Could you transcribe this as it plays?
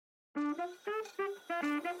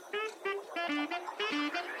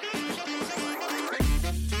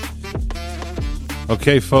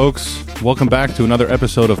Okay, folks, welcome back to another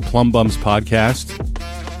episode of Plum Bums Podcast,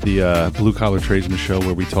 the blue-collar tradesman show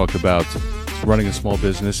where we talk about running a small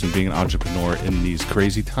business and being an entrepreneur in these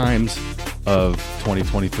crazy times of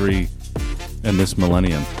 2023 and this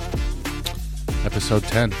millennium. Episode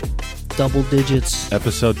 10. Double digits.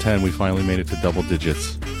 Episode 10, we finally made it to double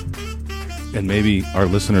digits. And maybe our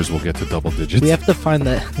listeners will get to double digits. We have to find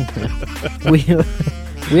that.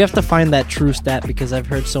 We have to find that true stat because I've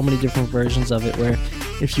heard so many different versions of it where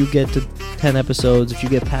if you get to 10 episodes, if you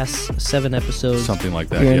get past 7 episodes, something like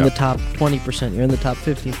that, you're in the top 20%, you're in the top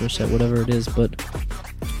 15%, whatever it is, but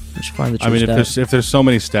we should find the true stat. If there's so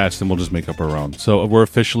many stats, then we'll just make up our own. So we're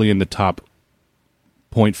officially in the top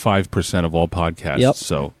 0.5% of all podcasts. Yep.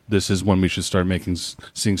 So this is when we should start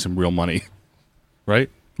seeing some real money, right?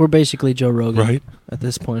 We're basically Joe Rogan right at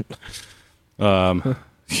this point.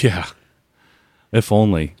 Yeah. If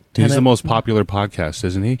only. He's the most popular podcast,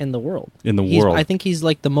 isn't he? In the world. World. I think he's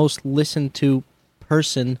like the most listened to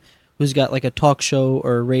person who's got like a talk show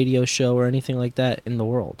or a radio show or anything like that in the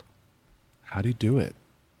world. How do you do it?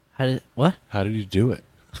 What? How did he do it?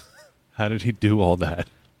 How did he do all that?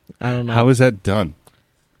 I don't know. How is that done?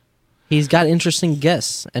 He's got interesting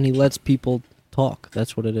guests and he lets people talk.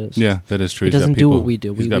 That's what it is. Yeah, that is true. He doesn't do what we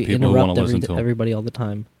do. We interrupt everybody all the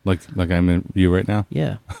time. Like I'm in you right now?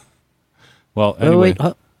 Yeah. Well, anyway.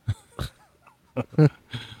 Wait.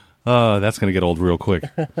 That's going to get old real quick.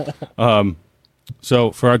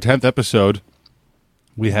 So for our 10th episode,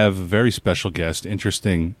 we have a very special guest,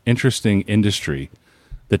 interesting industry,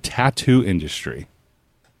 the tattoo industry,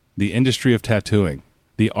 the industry of tattooing,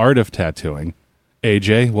 the art of tattooing.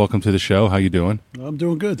 AJ, welcome to the show. How you doing? I'm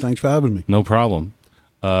doing good. Thanks for having me. No problem.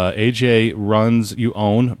 AJ you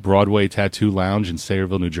own Broadway Tattoo Lounge in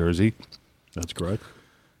Sayreville, New Jersey. That's correct.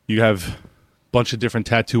 You have bunch of different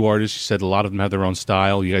tattoo artists. You said a lot of them have their own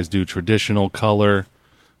style. You guys do traditional color,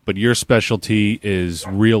 but your specialty is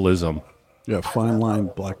realism. Yeah, fine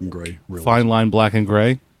line, black and gray. Realism. Fine line, black and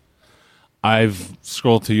gray. I've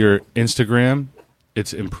scrolled to your Instagram.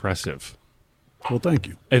 It's impressive. Well, thank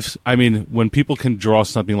you. When people can draw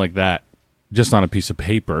something like that just on a piece of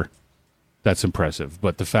paper, that's impressive.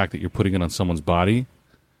 But the fact that you're putting it on someone's body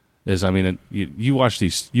is, you watch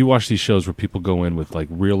these shows where people go in with like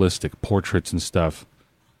realistic portraits and stuff,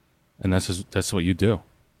 and that's what you do.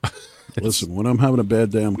 Listen, when I'm having a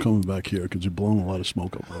bad day, I'm coming back here because you're blowing a lot of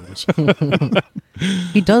smoke up on us.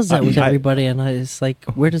 He does that with everybody, and it's like,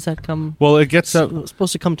 where does that come? Well, it gets up. It's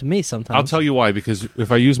supposed to come to me sometimes. I'll tell you why. Because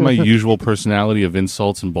if I use my usual personality of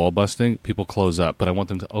insults and ball busting, people close up. But I want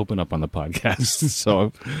them to open up on the podcast.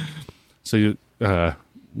 so you, what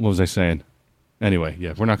was I saying? Anyway,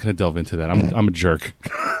 yeah, we're not going to delve into that. I'm a jerk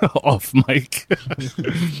off mic.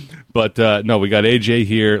 But no, we got AJ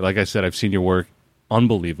here. Like I said, I've seen your work.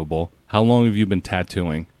 Unbelievable. How long have you been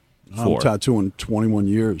tattooing for? I'm tattooing 21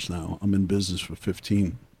 years now. I'm in business for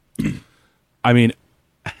 15. How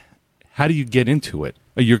do you get into it?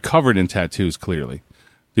 You're covered in tattoos, clearly.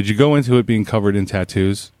 Did you go into it being covered in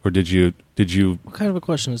tattoos, or did you? What kind of a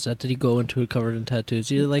question is that? Did he go into it covered in tattoos?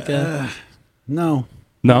 You like a? No.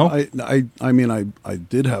 No. I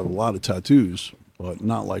did have a lot of tattoos, but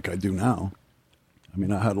not like I do now. I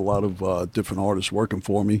had a lot of different artists working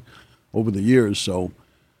for me over the years, so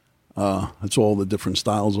it's all the different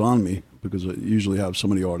styles on me because I usually have so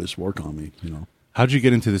many artists work on me. How'd you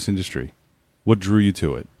get into this industry? What drew you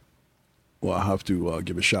to it? Well, I have to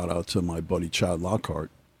give a shout out to my buddy Chad Lockhart.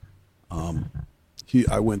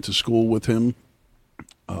 I went to school with him.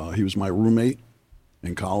 He was my roommate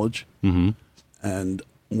in college, and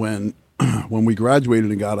when we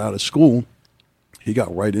graduated and got out of school, he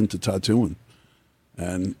got right into tattooing,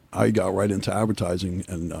 and I got right into advertising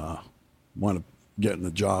and wound up getting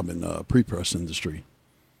a job in the pre-press industry.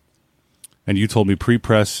 And you told me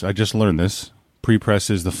pre-press, I just learned this, pre-press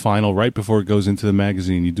is the final, right before it goes into the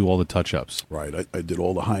magazine, you do all the touch-ups. Right. I did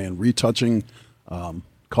all the high-end retouching,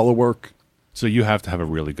 color work. So you have to have a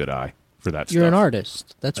really good eye for that stuff. You're an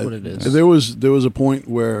artist. That's what it is. There was a point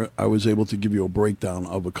where I was able to give you a breakdown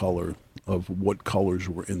of a color, of what colors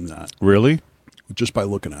were in that. Really? Just by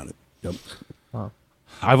looking at it. Yep. Wow.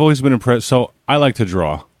 I've always been impressed. So I like to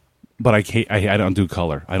draw, but I don't do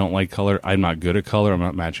color. I don't like color. I'm not good at color. I'm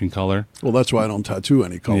not matching color. Well, that's why I don't tattoo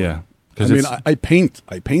any color. Yeah. I paint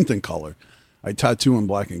in color. I tattoo in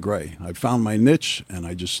black and gray. I found my niche, and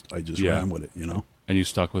I just ran with it, And you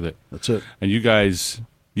stuck with it. That's it. And you guys,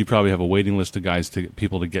 you probably have a waiting list of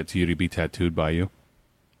people to get to you to be tattooed by you.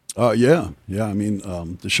 Yeah. I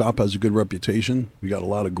mean, the shop has a good reputation. We got a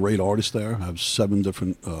lot of great artists there. I have 7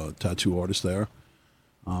 different tattoo artists there,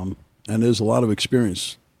 and there's a lot of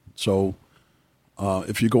experience. So,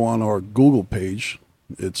 if you go on our Google page,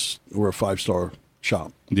 we're a 5-star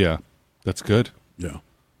shop. Yeah, that's good. Yeah.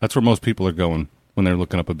 That's where most people are going when they're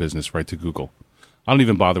looking up a business, right to Google. I don't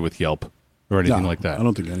even bother with Yelp or anything like that. I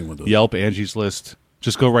don't think anyone does. Yelp, Angie's List,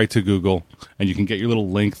 just go right to Google, and you can get your little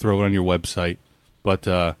link, throw it on your website.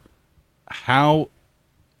 But how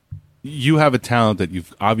you have a talent that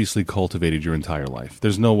you've obviously cultivated your entire life.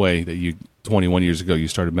 There's no way that 21 years ago, you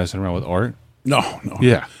started messing around with art. No.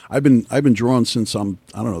 Yeah. I've been drawing since I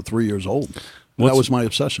don't know, 3 years old. That was my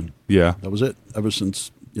obsession. Yeah. That was it. Ever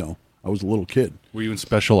since, I was a little kid. Were you in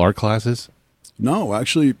special art classes? No,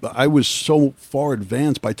 actually, I was so far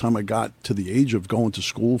advanced by the time I got to the age of going to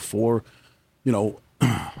school for, when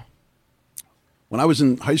I was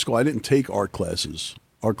in high school, I didn't take art classes.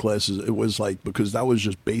 It was like, because that was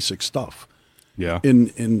just basic stuff. Yeah.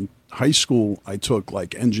 In high school, I took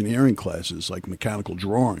like engineering classes, like mechanical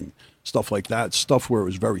drawing, stuff like that, stuff where it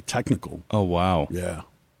was very technical. Oh, wow. Yeah.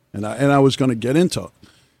 And I was going to get into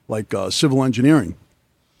like civil engineering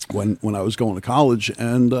when I was going to college,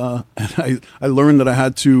 and I learned that I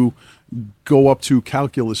had to go up to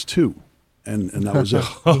calculus 2, and that was it.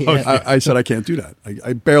 I said I can't do that.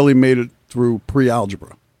 I barely made it through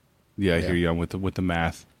pre-algebra. Yeah, I hear you on with the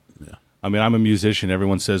math. Yeah. I mean, I'm a musician.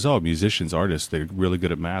 Everyone says, "Oh, musicians, artists, they're really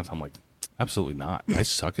good at math." I'm like, absolutely not. I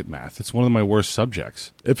suck at math. It's one of my worst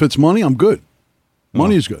subjects. If it's money, I'm good.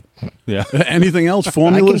 Money is good. Yeah. Anything else?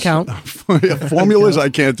 Formulas? I can count. Formulas I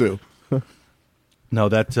can't do. No,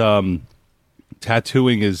 that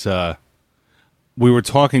tattooing is. We were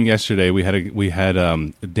talking yesterday. We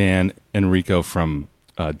had Dan Enrico from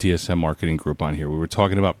DSM Marketing Group on here. We were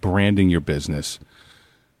talking about branding your business,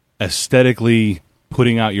 aesthetically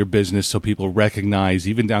putting out your business so people recognize,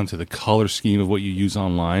 even down to the color scheme of what you use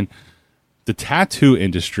online. The tattoo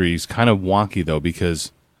industry is kind of wonky though,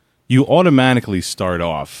 because you automatically start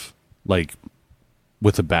off like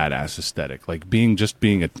with a badass aesthetic, like being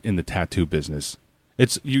in the tattoo business.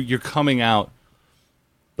 It's you're coming out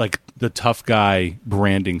like the tough guy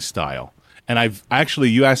branding style. And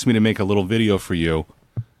you asked me to make a little video for you,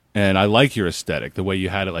 and I like your aesthetic, the way you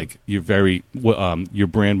had it. Like your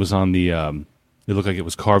brand was on the, it looked like it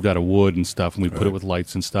was carved out of wood and stuff, and we put it with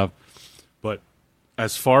lights and stuff. But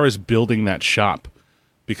as far as building that shop,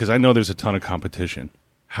 because I know there's a ton of competition,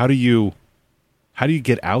 how do you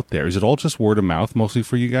get out there? Is it all just word of mouth mostly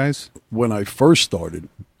for you guys? When I first started,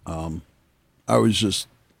 I was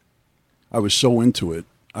so into it.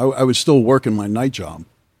 I was still working my night job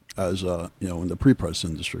as in the pre-press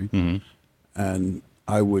industry, and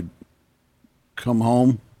I would come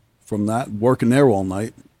home from that, working there all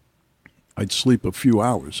night. I'd sleep a few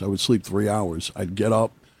hours. I would sleep 3 hours. I'd get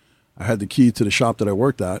up. I had the key to the shop that I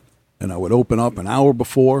worked at, and I would open up an hour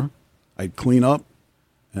before. I'd clean up,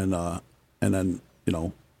 and then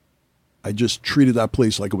I just treated that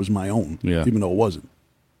place like it was my own, even though it wasn't.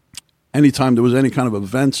 Anytime there was any kind of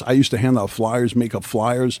events, I used to hand out flyers, make up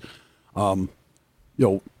flyers,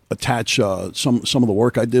 attach some of the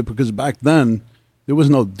work I did, because back then there was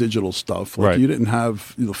no digital stuff. Like you didn't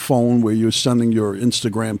have the phone where you were sending your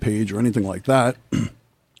Instagram page or anything like that.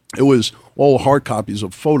 It was all hard copies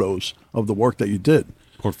of photos of the work that you did.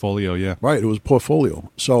 Portfolio, yeah. Right, it was a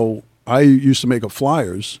portfolio. So I used to make up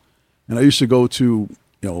flyers, and I used to go to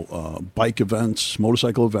bike events,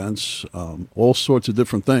 motorcycle events, all sorts of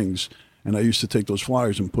different things. And I used to take those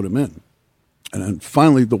flyers and put them in. And then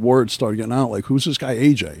finally the word started getting out, like, who's this guy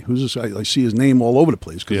AJ? Who's this guy? I see his name all over the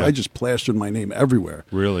place, because I just plastered my name everywhere.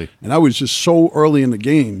 Really? And I was just so early in the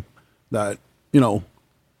game that,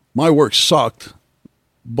 my work sucked,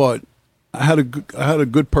 but I had a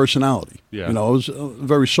good personality. Yeah. I was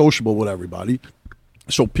very sociable with everybody.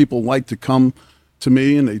 So people liked to come to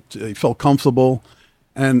me, and they felt comfortable.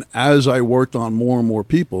 And as I worked on more and more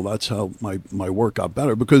people, that's how my work got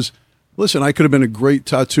better. Because, listen, I could have been a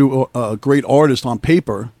great great artist on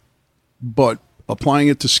paper, but applying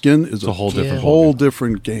it to skin is a whole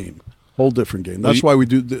different game. Whole different game. That's why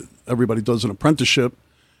everybody does an apprenticeship,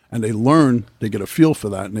 and they learn, they get a feel for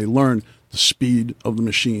that, and they learn the speed of the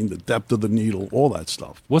machine, the depth of the needle, all that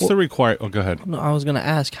stuff. What's the require? Oh, go ahead. No, I was going to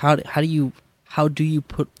ask, how do you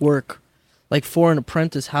put work, like for an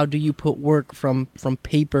apprentice, how do you put work from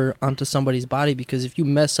paper onto somebody's body? Because if you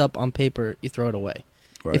mess up on paper, you throw it away.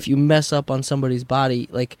 Right. If you mess up on somebody's body,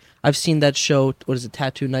 like I've seen that show, what is it,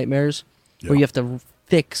 Tattoo Nightmares, where you have to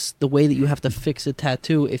fix the way that you have to fix a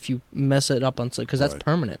tattoo if you mess it up on, because that's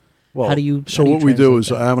permanent. Well, what we do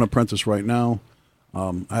is, I have an apprentice right now.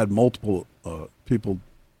 I had multiple people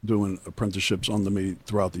doing apprenticeships under me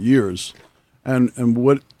throughout the years, and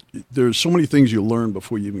what there's so many things you learn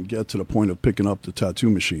before you even get to the point of picking up the tattoo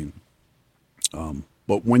machine.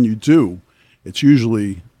 But when you do, it's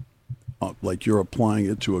usually like you're applying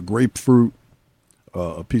it to a grapefruit,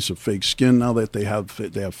 a piece of fake skin. Now that they have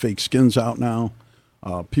fake skins out now,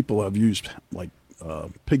 people have used like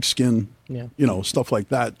pig skin, stuff like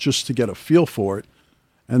that, just to get a feel for it.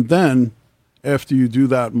 And then after you do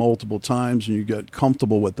that multiple times and you get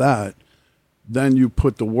comfortable with that, then you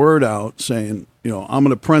put the word out saying, I'm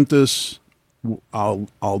an apprentice.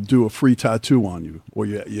 I'll do a free tattoo on you, or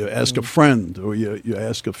you ask a friend, or you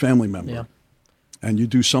ask a family member, and you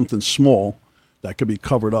do something small that could be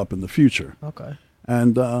covered up in the future. Okay.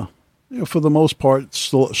 And for the most part,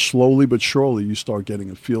 slowly but surely, you start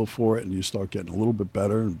getting a feel for it, and you start getting a little bit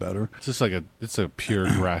better and better. It's just like it's a pure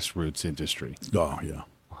grassroots industry. Oh yeah,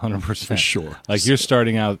 100% for sure. Like you're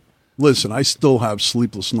starting out. Listen, I still have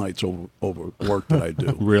sleepless nights over work that I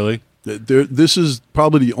do. Really? This is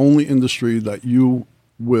probably the only industry that you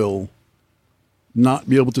will not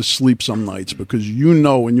be able to sleep some nights because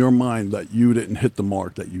in your mind that you didn't hit the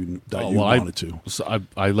mark that you wanted to. So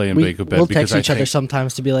I lay in bed We'll because text each other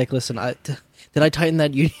sometimes to be like, listen, did I tighten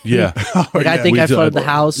that union? Yeah. I think I flooded the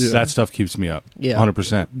house. Yeah. That stuff keeps me up. Yeah.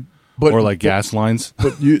 100%. Or like gas lines.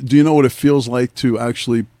 But do you know what it feels like to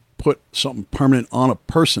actually put something permanent on a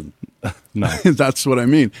person? No. That's what I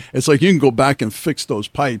mean. It's like you can go back and fix those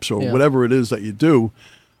pipes or whatever it is that you do,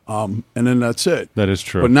 and then that's it. That is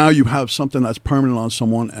true. But now you have something that's permanent on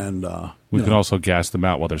someone, and we can also gas them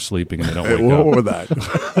out while they're sleeping and they don't wake up. Or that.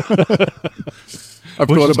 I've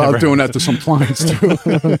thought about doing that to some clients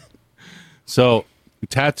too. So,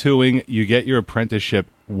 tattooing, you get your apprenticeship.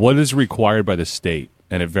 What is required by the state?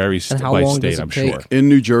 And it varies by state, I'm sure. In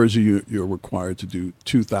New Jersey, you're required to do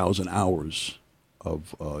 2,000 hours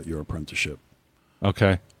of your apprenticeship.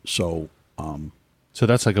 Okay. So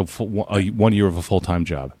that's like a 1 year of a full-time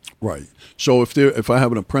job. Right. So if I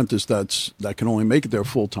have an apprentice that can only make it there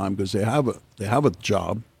full-time because they have a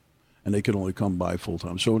job and they can only come by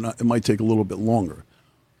full-time. So it might take a little bit longer.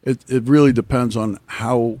 It really depends on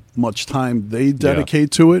how much time they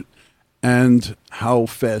dedicate to it and how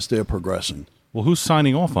fast they're progressing. Well, who's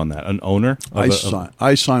signing off on that? An owner? I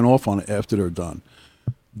sign off on it after they're done.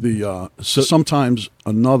 Sometimes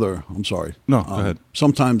another. I'm sorry. No, go ahead.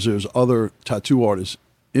 Sometimes there's other tattoo artists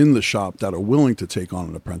in the shop that are willing to take on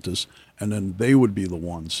an apprentice, and then they would be the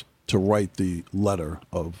ones to write the letter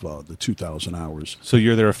of the 2,000 hours. So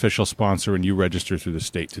you're their official sponsor, and you register through the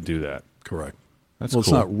state to do that. Correct. That's cool.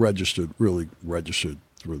 It's not registered through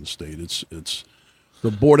the state. It's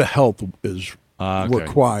the Board of Health is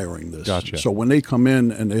requiring this. Gotcha. So when they come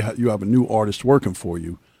in and you have a new artist working for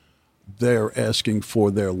you, they're asking for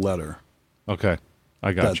their letter. Okay,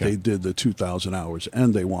 I got that they did the 2,000 hours,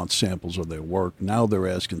 and they want samples of their work. Now they're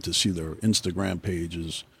asking to see their Instagram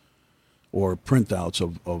pages or printouts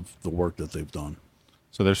of the work that they've done.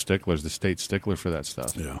 So they're sticklers, the state's stickler for that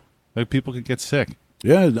stuff. Yeah. Like people could get sick.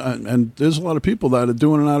 Yeah, and there's a lot of people that are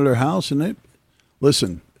doing it out of their house, and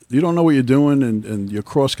listen, you don't know what you're doing, and you're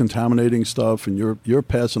cross-contaminating stuff, and you're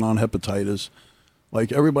passing on hepatitis.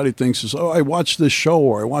 Like everybody thinks I watched this show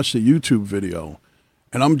or I watched a YouTube video,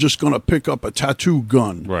 and I'm just going to pick up a tattoo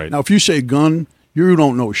gun. Right. Now, if you say gun, you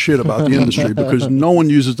don't know shit about the industry because no one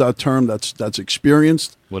uses that term that's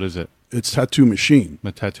experienced. What is it? It's tattoo machine.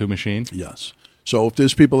 A tattoo machine? Yes. So if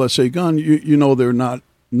there's people that say gun, you know they're not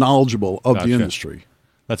knowledgeable of the industry.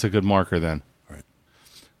 That's a good marker then.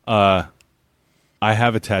 All right. I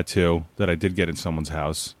have a tattoo that I did get in someone's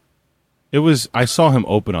house. I saw him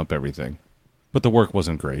open up everything, but the work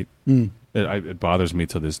wasn't great. It bothers me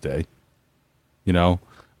to this day,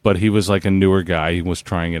 but he was like a newer guy. He was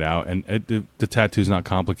trying it out, and the tattoo's not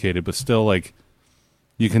complicated, but still like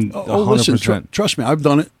you can 100%. Listen, trust me, I've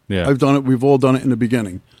done it. Yeah. I've done it. We've all done it in the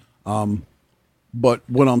beginning. But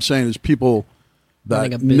what I'm saying is people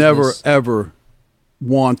that never, ever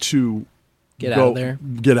want to get out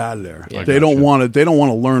of there. Yeah, they don't want to. They don't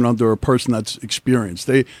want to learn under a person that's experienced.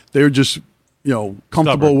 They're just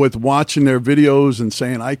comfortable Stubborn. with watching their videos and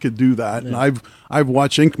saying I could do that. Yeah. And I've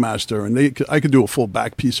watched Ink Master, and I could do a full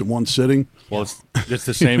back piece in one sitting. Well, it's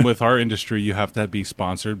the same with our industry. You have to be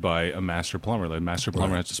sponsored by a master plumber. The master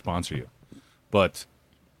plumber has to sponsor you. But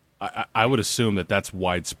I would assume that's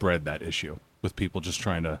widespread, that issue, with people just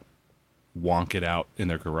trying to wonk it out in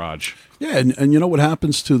their garage. Yeah, and you know what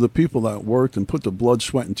happens to the people that worked and put the blood,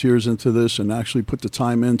 sweat, and tears into this and actually put the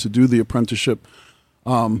time in to do the apprenticeship?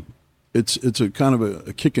 It's a kind of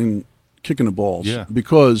a kick in the balls. Yeah.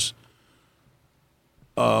 Because,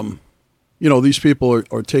 these people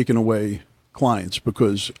are taking away clients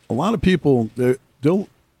because a lot of people,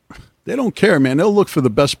 they don't care, man. They'll look for the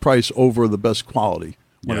best price over the best quality.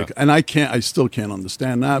 Yeah. And I still can't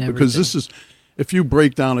understand that because this is, if you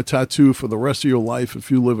break down a tattoo for the rest of your life,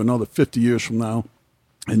 if you live another 50 years from now,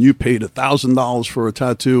 and you paid $1,000 for a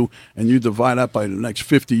tattoo, and you divide that by the next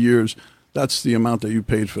 50 years, that's the amount that you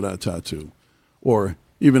paid for that tattoo. Or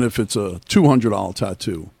even if it's a $200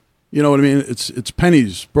 tattoo, you know what I mean? It's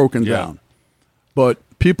pennies broken down. But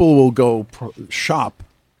people will go shop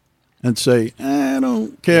and say, I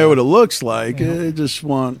don't care what it looks like. They just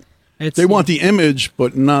want the image,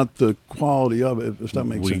 but not the quality of it, if that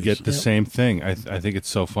makes sense. We get the same thing. I think it's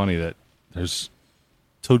so funny that there's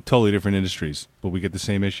totally different industries, but we get the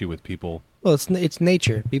same issue with people. Well, it's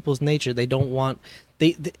nature. People's nature. They don't want.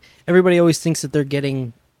 They everybody always thinks that they're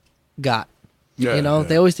getting got. Yeah, you know, yeah.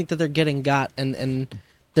 they always think that they're getting got, and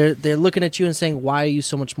they're looking at you and saying, "Why are you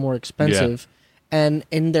so much more expensive?" And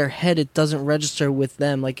in their head, it doesn't register with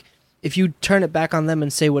them. Like if you turn it back on them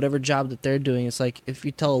and say whatever job that they're doing, it's like if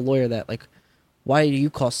you tell a lawyer that, like, why do you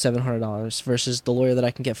cost $700 versus the lawyer that I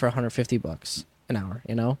can get for $150 an hour?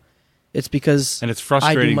 You know, it's because and it's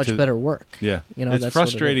frustrating. I do much better work. Yeah, you know, it's that's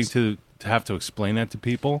frustrating what it is. to have to explain that to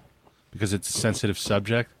people because it's a sensitive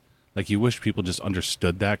subject. Like you wish people just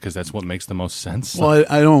understood that because that's what makes the most sense. Well,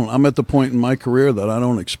 I don't. I'm at the point in my career that I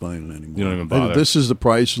don't explain it anymore. You don't even bother. This is the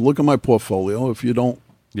price. Look at my portfolio. If you don't,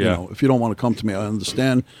 Yeah. if you don't want to come to me, I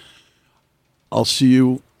understand. I'll see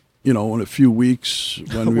you, in a few weeks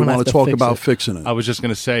when we When I want have to to talk fix about it. fixing it. I was just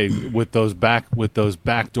gonna say with those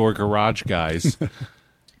backdoor garage guys,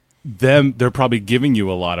 they're probably giving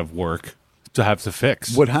you a lot of work to have to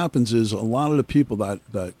fix. What happens is a lot of the people that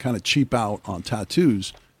kind of cheap out on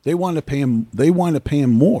tattoos, they wind up paying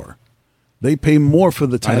more. They pay more for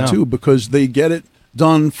the I know. tattoo because they get it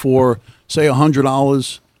done for, say,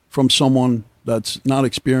 $100 from someone that's not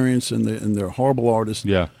experienced and they're a horrible artist.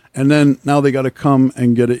 Yeah. And then now they got to come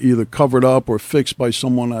and get it either covered up or fixed by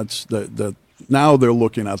someone that now they're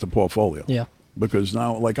looking at the portfolio. Yeah. Because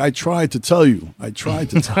now, like I tried to tell you,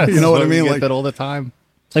 you know what I mean? We get Like that all the time.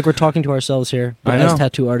 It's like we're talking to ourselves here, but I know. as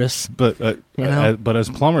tattoo artists. But You know? but as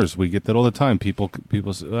plumbers, we get that all the time. People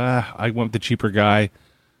say, I want the cheaper guy.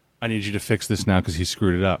 I need you to fix this now because he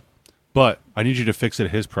screwed it up. But I need you to fix it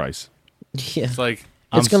at his price. Yeah. It's like,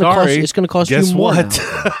 It's I'm gonna sorry. cost. It's going to cost Guess you more. what?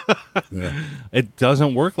 now. Yeah. It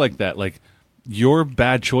doesn't work like that. Like your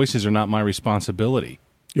bad choices are not my responsibility.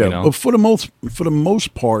 Yeah, you know? but for the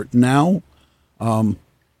most part now,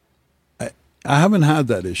 I haven't had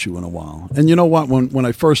that issue in a while. And you know what? When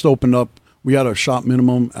I first opened up, we had our shop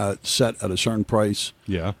minimum set at a certain price,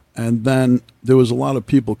 Yeah. and then there was a lot of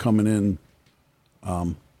people coming in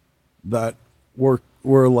that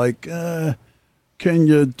were like, "Can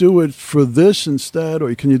you do it for this instead,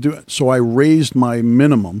 or can you do it?" So I raised my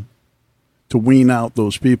minimum to wean out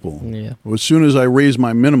those people. Yeah. As soon as I raised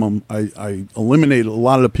my minimum, I eliminated a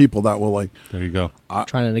lot of the people that were like There you go.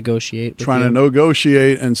 Trying to negotiate. With trying you. to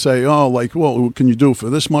negotiate and say, "Oh, like, well, can you do it for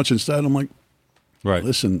this much instead?" I'm like, Right.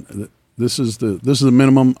 "Listen, this is the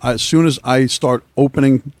minimum. As soon as I start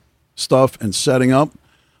opening stuff and setting up,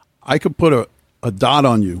 I could put a dot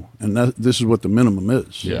on you, and this is what the minimum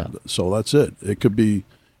is. Yeah. So that's it. It could be,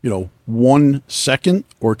 1 second,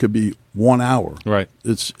 or it could be 1 hour. Right.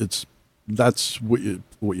 That's what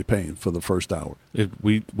you're paying for the first hour.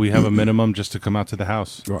 We have a minimum just to come out to the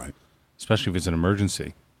house, Right. especially if it's an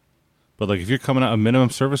emergency. But like if you're coming out, a minimum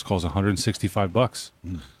service call is $165,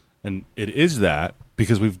 and it is that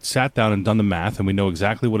because we've sat down and done the math and we know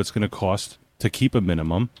exactly what it's going to cost to keep a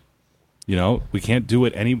minimum. We can't do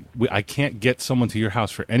it I can't get someone to your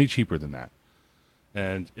house for any cheaper than that.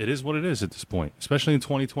 And it is what it is at this point, especially in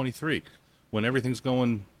 2023 when everything's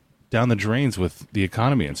going down the drains with the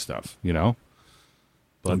economy and stuff, But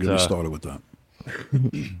Don't get me started with that.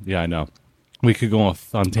 yeah, I know. We could go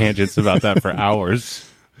off on tangents about that for hours.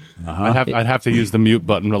 Uh-huh. I'd have to use the mute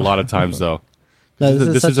button a lot of times, though. No,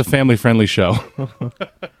 This is a family-friendly show.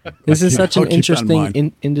 This is such I'll an keep that in interesting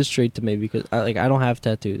mind. industry to me because I don't have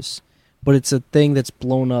tattoos, but it's a thing that's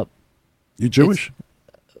blown up You Jewish?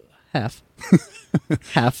 half.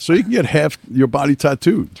 Half. So you can get half your body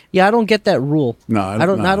tattooed. Yeah, I don't get that rule. No, I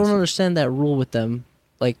don't understand that rule with them.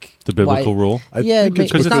 Like The biblical why- rule. I Yeah, think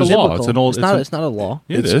it's because it's not it's a law. biblical. It's an old- It's not a law.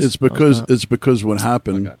 It it's, is. It's because what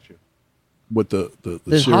happened you. with the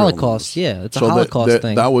There's serial Holocaust. numbers. Yeah, it's a So Holocaust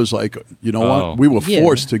thing. That was like, you know Oh. what? We were Yeah.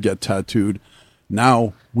 forced to get tattooed.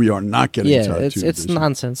 Now we are not getting yeah, tattooed. it's This-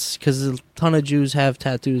 nonsense because a ton of Jews have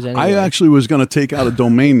tattoos anyway. I actually was going to take out a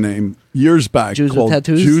domain name years back Jews with called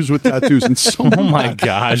tattoos? Jews with Tattoos, and Oh my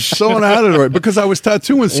gosh. someone had it right because I was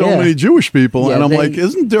tattooing so Yeah. many Jewish people, Yeah, and I'm like,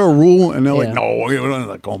 isn't there a rule? And they're like, Yeah. no, we don't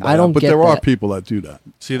like going by I don't that. But get there are that. people that do that.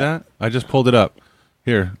 See that? I just pulled it up.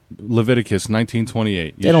 Here, Leviticus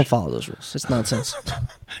 19:28. They don't follow those rules. It's nonsense.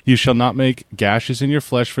 You shall not make gashes in your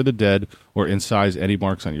flesh for the dead, or incise any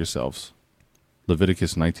marks on yourselves.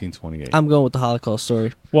 Leviticus 19:28. I'm going with the Holocaust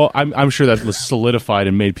story. Well, I'm sure that was solidified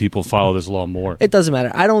and made people follow this law more. It doesn't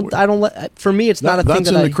matter. I don't for me, it's not a thing That's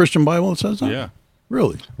that in the Christian Bible. It says that. Yeah.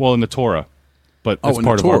 Really? Well, in the Torah, but it's in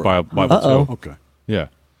part the of Torah. our Bible too. Okay. Yeah.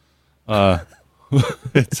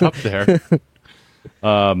 It's up there.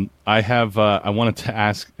 I wanted to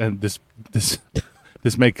ask, and this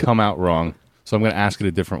may come out wrong, so I'm going to ask it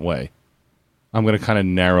a different way. I'm going to kind of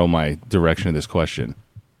narrow my direction of this question.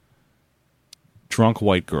 Drunk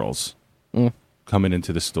white girls coming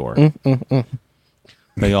into the store.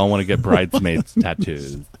 They all want to get bridesmaids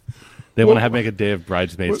tattoos. They want to make a day of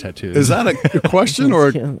bridesmaids tattoos. Is that a question or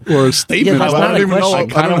a statement? Yeah, that's not a question. I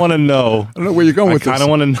kind of want to know. I don't know where you're going with this. I kind of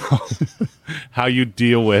want to know how you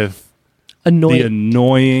deal with annoying. the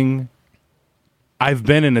annoying. I've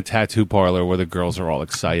been in a tattoo parlor where the girls are all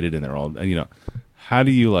excited and they're all, how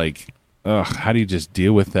do you how do you just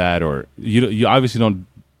deal with that? Or you obviously don't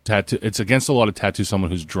tattoo. It's against the law to tattoo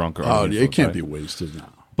someone who's drunk or. Oh, yeah, it can't be wasted now.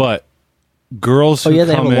 But girls who they have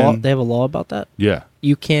come a law. in, They have a law about that. yeah.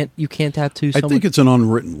 You can't tattoo I someone. think it's an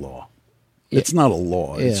unwritten law. Yeah. It's not a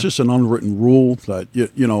law. Yeah. It's just an unwritten rule that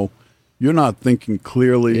you're not thinking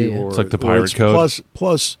clearly. Yeah. Or It's like the or pirate it's code.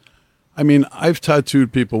 Plus, I mean, I've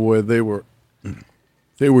tattooed people where they were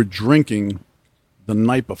drinking the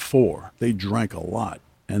night before. They drank a lot,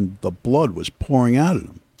 and the blood was pouring out of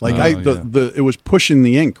them. Like it was pushing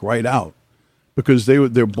the ink right out because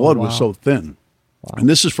their blood was so thin. Wow. And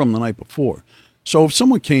this is from the night before. So if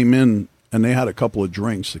someone came in and they had a couple of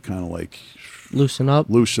drinks to kind of like loosen up,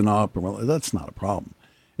 and that's not a problem.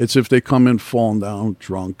 It's if they come in falling down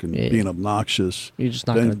drunk and being obnoxious. You're just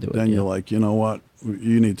not going to do it. Then you're like, you know what?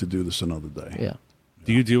 You need to do this another day. Yeah.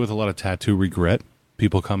 Do you deal with a lot of tattoo regret?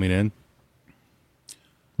 People coming in?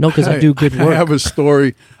 No, because I do good work. I have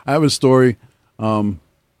a story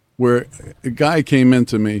where a guy came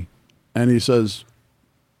into me and he says,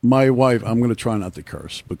 my wife, I'm going to try not to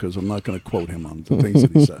curse because I'm not going to quote him on the things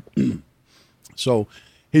that he said. So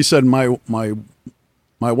he said, my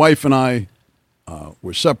wife and I,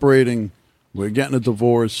 we're separating. We're getting a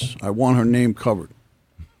divorce. I want her name covered.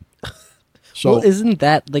 So, well, isn't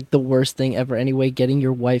that like the worst thing ever anyway, getting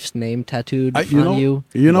your wife's name tattooed on you?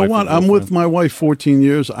 You know what? I'm with my wife 14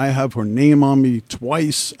 years. I have her name on me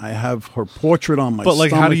twice. I have her portrait on my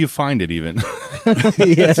stomach. How do you find it even?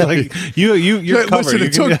 It's like you're covered.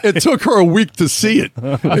 Listen, it took her a week to see it.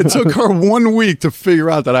 It took her 1 week to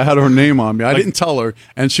figure out that I had her name on me. I didn't tell her,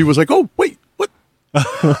 and she was like, "Oh, wait, what?"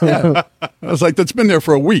 Yeah. I was like, "That's been there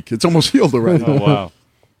for a week. It's almost healed already." Oh wow,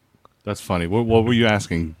 that's funny. What were you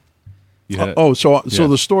asking? So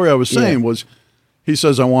the story I was saying was, he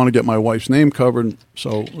says, I want to get my wife's name covered.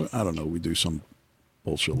 So, I don't know, we do some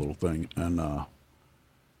bullshit little thing. And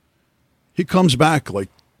he comes back like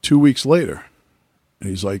 2 weeks later. And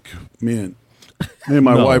he's like, me and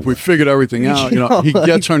my wife, we figured everything out. He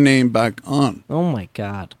gets her name back on. Oh, my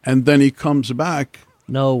God. And then he comes back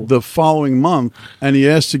the following month, and he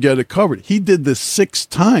asked to get it covered. He did this 6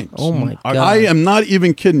 times. Oh, my God. I am not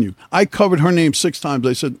even kidding you. I covered her name 6 times.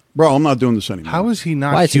 I said, bro, I'm not doing this anymore. How is he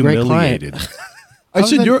not Why, it's a great humiliated? I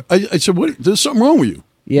said, what? There's something wrong with you.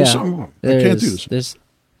 Yeah. There's something wrong. I can't do this.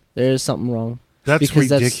 There is something wrong. That's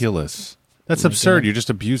ridiculous. That's absurd. You're just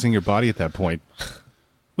abusing your body at that point.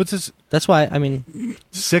 What's this? That's why, I mean...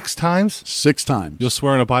 6 times? 6 times. You'll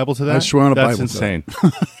swear on a Bible to that? I swear on a Bible. That's insane.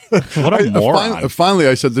 What a moron. Finally,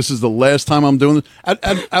 I said, this is the last time I'm doing this.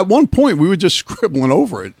 At one point, we were just scribbling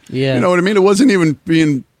over it. Yeah. You know what I mean? It wasn't even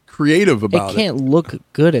being creative about it. It can't look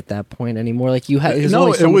good at that point anymore. Like you had, it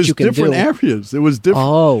was different areas. It was different.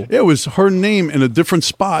 Oh. It was her name in a different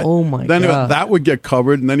spot. Oh, my then God. That would get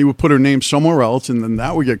covered, and then he would put her name somewhere else, and then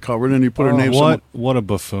that would get covered, and he put her name somewhere. What a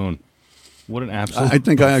buffoon. What an absolute... I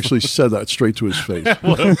think I actually said that straight to his face.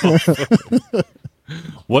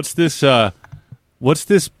 What's that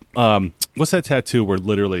tattoo where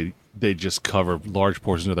literally they just cover large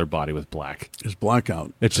portions of their body with black? It's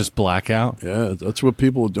blackout. It's just blackout? Yeah, that's what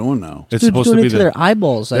people are doing now. It's Dude, supposed doing to be it to their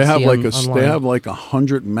eyeballs. They have online.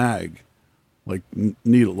 100 mag, like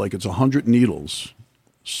needle, like it's 100 needles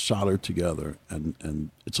soldered together, and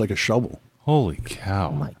it's like a shovel. Holy cow.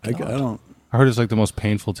 Oh my I God. I heard it's like the most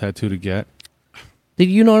painful tattoo to get. Did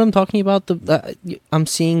you know what I'm talking about? I'm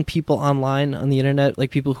seeing people online on the internet, like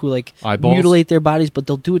people who like Eyeballs? mutilate their bodies, but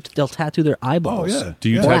they'll tattoo their eyeballs. Oh yeah. Do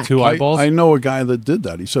you Yeah. tattoo eyeballs? I know a guy that did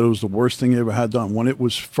that. He said it was the worst thing he ever had done when it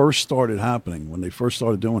was first started happening. When they first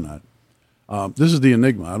started doing that. This is the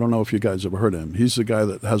Enigma. I don't know if you guys ever heard of him. He's the guy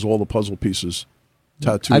that has all the puzzle pieces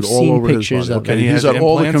tattooed I've all seen over his pictures body. of Okay, it. And he he's has at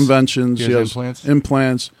all the implants? conventions. He has implants?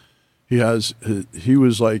 implants. He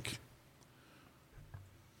was like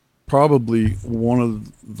probably one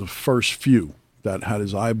of the first few that had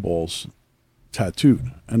his eyeballs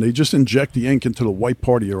tattooed, and they just inject the ink into the white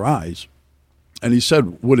part of your eyes. And he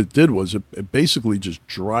said what it did was it basically just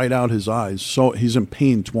dried out his eyes, so he's in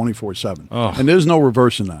pain 24/7. Oh. And there's no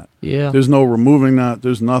reversing that. Yeah. There's no removing that.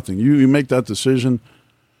 There's nothing. You make that decision.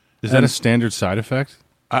 Is that a standard side effect?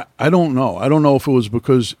 I don't know. I don't know if it was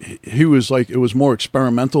because he was like, it was more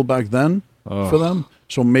experimental back then for them.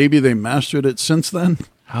 So maybe they mastered it since then.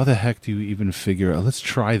 How the heck do you even figure out? Let's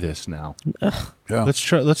try this now. Yeah. Let's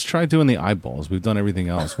try doing the eyeballs. We've done everything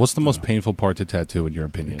else. What's the most painful part to tattoo, in your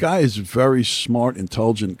opinion? The guy is a very smart,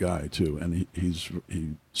 intelligent guy too, and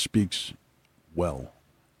he speaks well.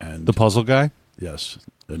 And The puzzle guy? yes,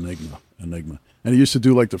 Enigma. And he used to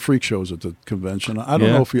do like the freak shows at the convention. I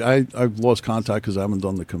don't know if I've lost contact because I haven't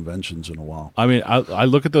done the conventions in a while. I mean, I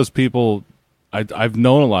look at those people. I've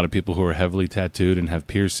known a lot of people who are heavily tattooed and have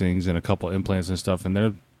piercings and a couple implants and stuff,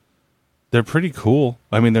 and they're pretty cool.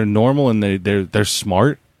 I mean, they're normal and they're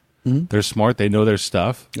smart. Mm-hmm. They're smart. They know their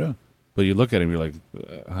stuff. Yeah. But you look at him, you're like,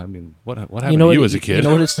 I mean, what happened to you as a kid? You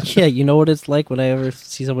know what it's you know what it's like when I ever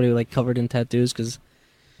see somebody like covered in tattoos, because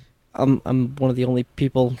I'm one of the only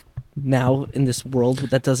people now in this world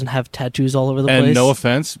that doesn't have tattoos all over the place. And no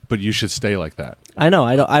offense, but you should stay like that. I know.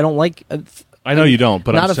 I don't like. I know you don't,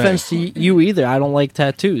 but not I'm saying. offense to you either. I don't like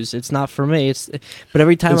tattoos. It's not for me. But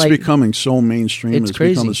every time It's becoming so mainstream. It's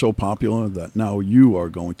crazy. Becoming so popular that now you are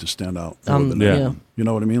going to stand out more than anyone. You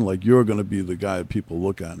know what I mean? Like you're going to be the guy that people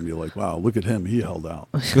look at and be like, "Wow, look at him. He held out."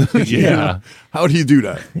 Yeah. How do you do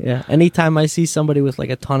that? Yeah. Anytime I see somebody with like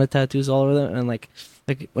a ton of tattoos all over them, and like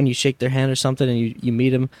when you shake their hand or something and you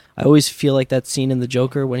meet him, I always feel like that scene in The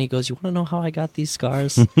Joker when he goes, "You want to know how I got these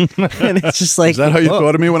scars?" And it's just like, Is that how you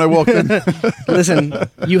thought of me when I walked in? listen,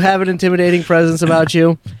 you have an intimidating presence about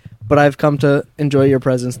you, but I've come to enjoy your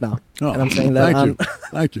presence now. Oh, and I'm saying that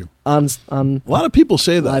Thank you. on A lot of people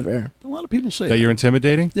say that. live air. A lot of people say That you're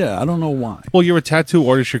intimidating? Yeah, I don't know why. Well, you're a tattoo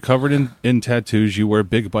artist. You're covered in tattoos. You wear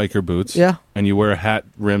big biker boots. Yeah. And you wear a hat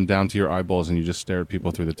rimmed down to your eyeballs, and you just stare at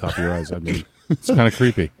people through the top of your eyes. I mean, it's kind of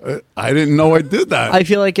creepy. I didn't know I did that. I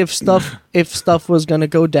feel like if stuff was gonna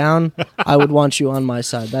go down, I would want you on my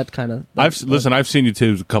side. That kind of. I've seen you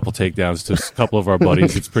do a couple takedowns to a couple of our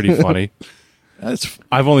buddies. It's pretty funny.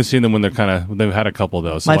 I've only seen them when they've had a couple of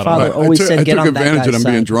those. My father always said, "Get on that advantage guy's of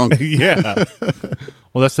them being side." drunk. Yeah.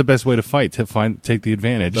 Well, that's the best way to fight. Take the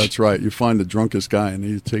advantage. That's right. You find the drunkest guy and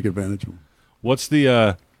you take advantage of him. What's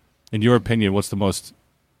the, in your opinion, what's the most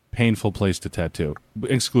painful place to tattoo,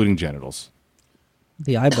 excluding genitals?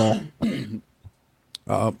 The eyeball.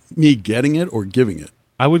 Me getting it or giving it?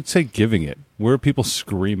 I would say giving it. Where are people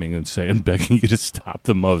screaming and saying, begging you to stop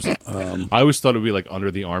the most? I always thought it would be like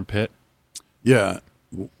under the armpit. Yeah.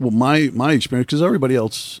 Well, my experience, because everybody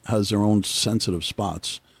else has their own sensitive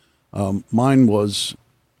spots. Mine was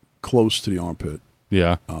close to the armpit.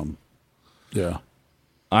 Yeah. Yeah.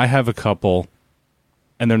 I have a couple,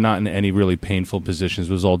 and they're not in any really painful positions.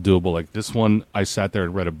 It was all doable. Like this one, I sat there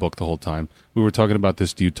and read a book the whole time. We were talking about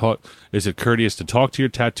this. Is it courteous to talk to your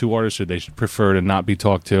tattoo artist, or they should prefer to not be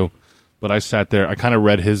talked to? But I sat there. I kind of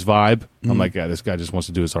read his vibe. I'm like, yeah, this guy just wants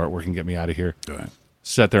to do his artwork and get me out of here. Right.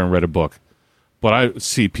 Sat there and read a book. But I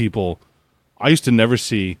see people. I used to never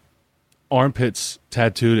see armpits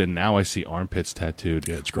tattooed, and now I see armpits tattooed.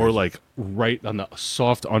 Yeah, it's crazy. Or like right on the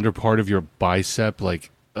soft under part of your bicep. Like,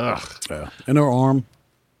 ugh. Yeah. And her arm.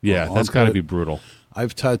 Yeah, that's got to be brutal.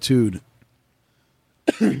 I've tattooed.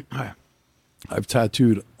 I've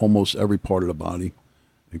tattooed almost every part of the body,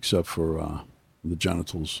 except for the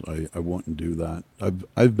genitals. I wouldn't do that.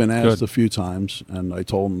 I've been asked Good. a few times, and I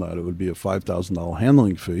told them that it would be a $5,000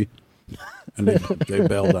 handling fee, and they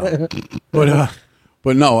bailed out.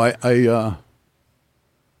 But no,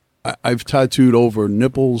 I've tattooed over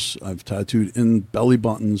nipples. I've tattooed in belly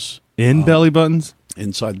buttons. In belly buttons?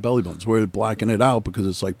 Inside the belly buttons, where they blacken it out because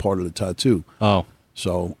it's like part of the tattoo. Oh,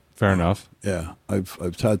 So fair enough. yeah,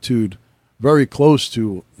 I've tattooed very close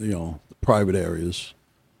to private areas.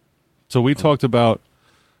 So we talked about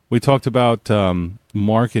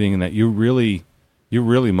marketing, and that you're really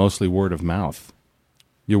mostly word of mouth.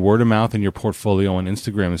 Your word of mouth and your portfolio on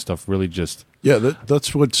Instagram and stuff really just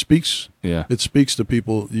That's what speaks. Yeah. It speaks to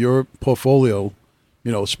people. Your portfolio,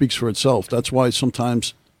 speaks for itself. That's why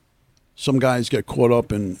sometimes some guys get caught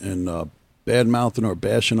up in bad mouthing or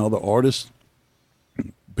bashing other artists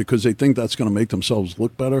because they think that's going to make themselves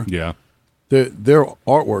look better. Yeah. Their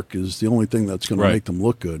artwork is the only thing that's going to make them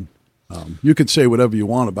look good. You could say whatever you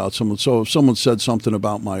want about someone. So if someone said something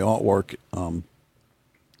about my artwork,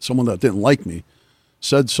 someone that didn't like me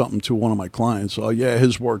said something to one of my clients. Oh, yeah,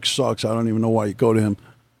 his work sucks. I don't even know why you go to him.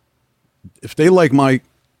 If they like my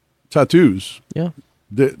tattoos, Yeah.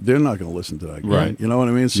 they're not going to listen to that guy. Right. You know what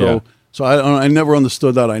I mean? Yeah. So I never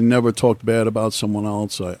understood that. I never talked bad about someone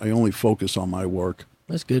else. I only focus on my work,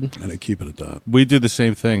 That's good. and I keep it at that. We do the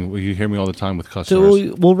same thing. You hear me all the time with So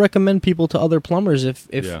customers. we'll recommend people to other plumbers if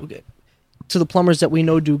Yeah. to the plumbers that we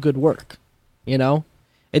know do good work. You know,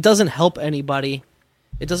 it doesn't help anybody.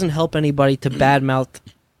 It doesn't help anybody to badmouth,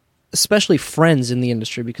 especially friends in the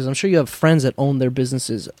industry, because I'm sure you have friends that own their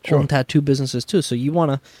businesses, own tattoo businesses too. So you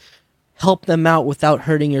want to help them out without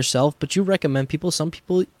hurting yourself, but you recommend people. Some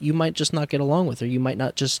people you might just not get along with, or you might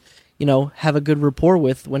not just have a good rapport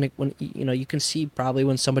with. When you can see probably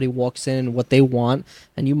when somebody walks in and what they want,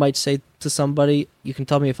 and you might say to somebody, you can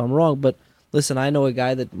tell me if I'm wrong, but listen, I know a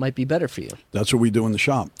guy that might be better for you. That's what we do in the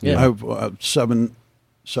shop. Yeah. I have seven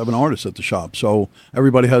artists at the shop, so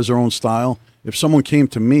everybody has their own style. If someone came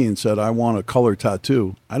to me and said, I want a color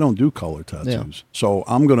tattoo, I don't do color tattoos. Yeah. So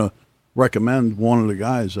I'm going to recommend one of the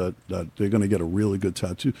guys that they're going to get a really good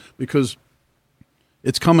tattoo because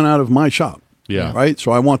it's coming out of my shop. Yeah. Right?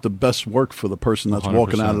 So I want the best work for the person that's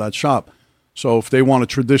walking out of 100%. that shop. So if they want a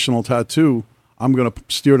traditional tattoo, I'm going to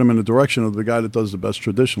steer them in the direction of the guy that does the best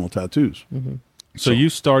traditional tattoos. Mm-hmm. So you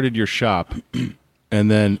started your shop,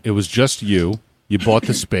 and then it was just you. You bought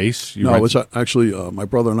the space. No, it was actually my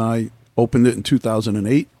brother and I opened it in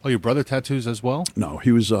 2008. Oh, your brother tattoos as well? No,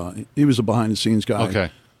 he was a behind the scenes guy.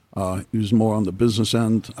 Okay. He was more on the business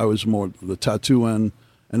end. I was more the tattoo end.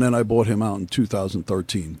 And then I bought him out in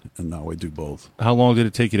 2013, and now I do both. How long did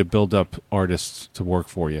it take you to build up artists to work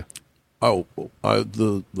for you? Oh,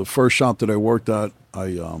 the first shop that I worked at,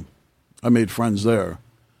 I made friends there,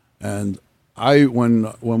 and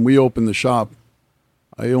when we opened the shop,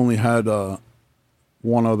 I only had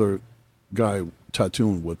one other guy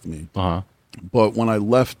tattooing with me. Uh-huh. But when I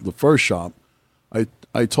left the first shop,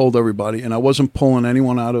 I told everybody, and I wasn't pulling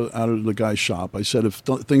anyone out of the guy's shop. I said, if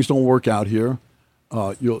things don't work out here,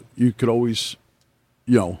 you could always,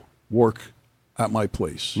 work at my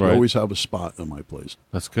place. Right. You always have a spot at my place.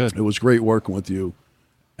 That's good. It was great working with you,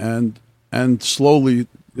 and slowly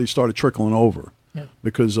they started trickling over,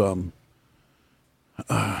 because I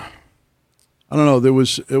don't know.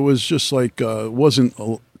 It was just like it wasn't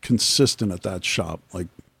consistent at that shop. Like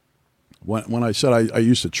when I said I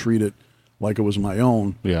used to treat it like it was my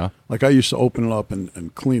own. Yeah. Like I used to open it up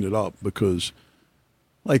and clean it up because,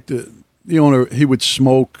 like the owner, he would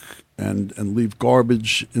smoke and leave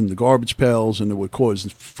garbage in the garbage pails, and it would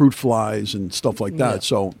cause fruit flies and stuff like that. Yeah.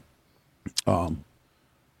 So,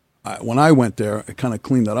 when I went there, I kind of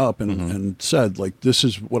cleaned that up and said, like, this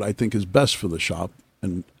is what I think is best for the shop.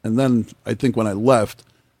 And then I think when I left,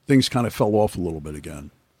 things kind of fell off a little bit again.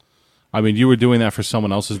 I mean, you were doing that for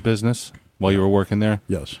someone else's business while you were working there?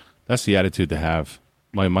 Yes. That's the attitude to have.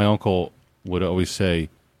 My uncle would always say,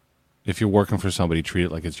 if you're working for somebody, treat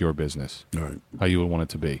it like it's your business. All right. How you would want it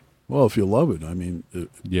to be. Well, if you love it, I mean,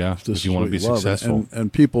 Yeah, if this if you is want what to be you love, successful.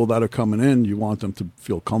 and people that are coming in, you want them to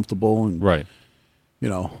feel comfortable, and Right.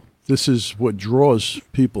 this is what draws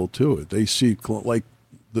people to it. They see like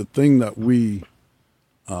the thing that we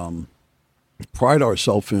pride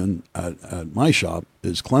ourselves in at my shop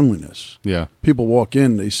is cleanliness. Yeah. People walk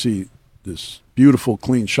in, they see this beautiful,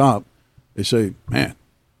 clean shop. They say, "Man,"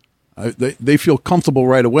 they feel comfortable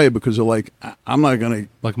right away because they're like, "I'm not going to."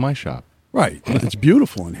 Like my shop. Right, it's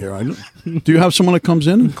beautiful in here. Do you have someone that comes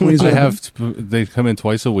in and cleans? They come in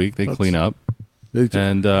twice a week. They clean up,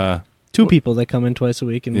 and Two people that come in twice a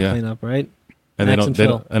week and Yeah. clean up, right? and Max and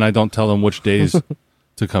Phil. and I don't tell them which days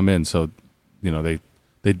to come in. So, I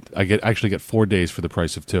actually get 4 days for the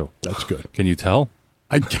price of 2. That's good. Can you tell?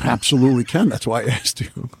 I absolutely can. That's why I asked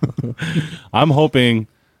you. I'm hoping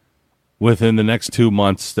within the next 2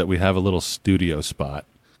 months that we have a little studio spot,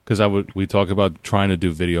 because we talk about trying to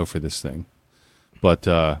do video for this thing. But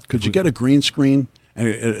Could you get a green screen and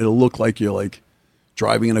it'll look like you're like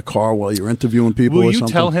driving in a car while you're interviewing people will or you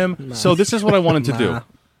something? tell him? Nah. So this is what I wanted to do. Nah.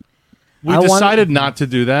 We I want- decided not to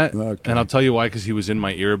do that, Okay. and I'll tell you why, because he was in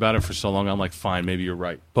my ear about it for so long. I'm like, fine, maybe you're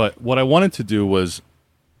right. But what I wanted to do was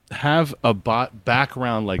have a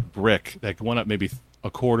background like brick that went up maybe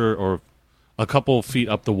a quarter or a couple feet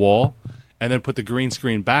up the wall, and then put the green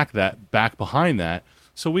screen back behind that,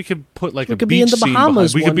 so we could put like We a could beach be in the scene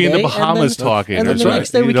Bahamas. behind. We could one be in the day, Bahamas talking. and then That's the right.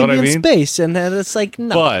 next day You we know could what be I in mean? space, and then it's like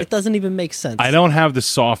no, But it doesn't even make sense. I don't have the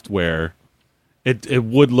software. It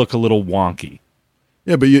would look a little wonky.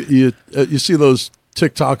 Yeah, but you see those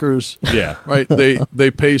TikTokers, Yeah. right? They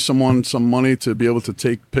pay someone some money to be able to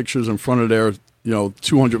take pictures in front of their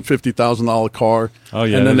 $250,000 car. Oh,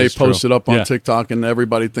 yeah, and then that they is post true. it up on Yeah. TikTok, and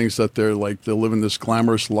everybody thinks that they're living this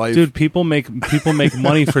glamorous life. Dude, people make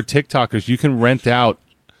money for TikTokers. You can rent out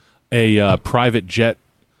a private jet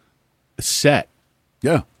set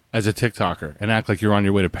Yeah, as a TikToker and act like you're on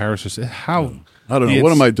your way to Paris. How? I don't know.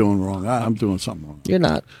 What am I doing wrong? I'm doing something wrong. You're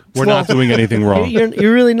not. We're not doing anything wrong.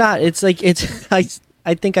 You're really not. It's like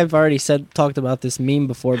I think I've already talked about this meme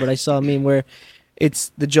before, but I saw a meme where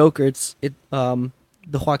it's the Joker. It's the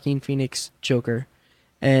Joaquin Phoenix Joker,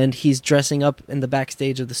 and he's dressing up in the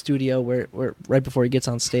backstage of the studio where right before he gets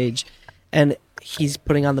on stage, and he's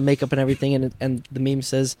putting on the makeup and everything, and the meme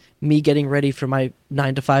says, "Me getting ready for my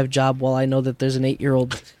 9-to-5 job while I know that there's an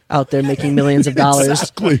 8-year-old out there making millions of dollars,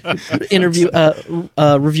 Exactly.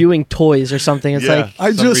 reviewing toys or something." It's like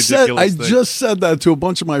I some just ridiculous thing. said that to a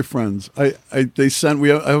bunch of my friends. I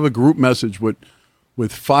have a group message with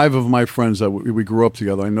 5 of my friends that we grew up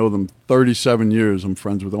together. I know them 37 years. I'm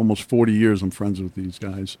friends with almost 40 years. I'm friends with these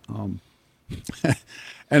guys.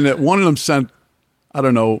 And that one of them sent, I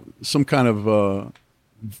don't know, some kind of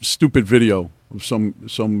stupid video of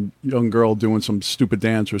some young girl doing some stupid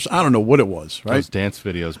dance, or I don't know what it was. Right? Those dance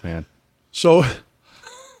videos, man. So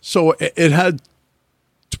it had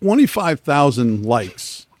 25,000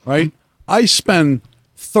 likes, right? I spend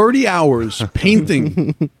 30 hours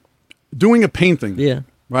painting, doing a painting, yeah.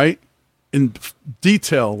 right? In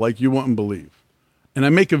detail like you wouldn't believe. And I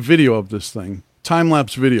make a video of this thing,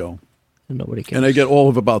 time-lapse video, Nobody cares. and I get all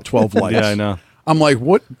of about 12 likes. Yeah, I know. I'm like,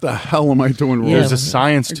 what the hell am I doing wrong? Yeah. There's a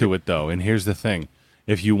science to it, though, and here's the thing: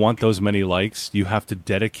 if you want those many likes, you have to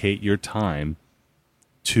dedicate your time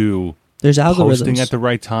to There's posting algorithms. at the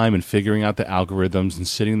right time and figuring out the algorithms and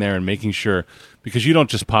sitting there and making sure, because you don't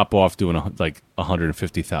just pop off doing like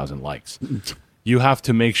 150,000 likes. You have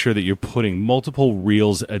to make sure that you're putting multiple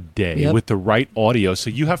reels a day Yep. with the right audio. So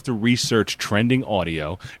you have to research trending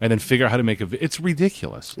audio and then figure out how to make it's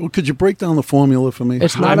ridiculous. Well, could you break down the formula for me?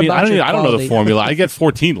 It's not I mean, about I don't know the quality. formula. I get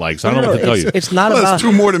 14 likes. I don't know what to tell you. It's not Well, about. that's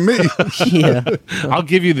 2 more than me. Yeah, I'll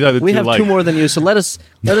give you the other we two have likes. 2 more than you. So let us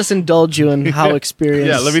indulge you in how experienced.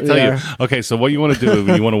 Yeah, let me tell we you. are. Okay, so what you want to do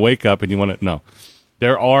is you want to wake up and you want to no.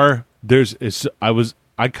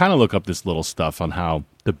 I kind of look up this little stuff on how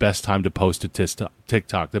the best time to post to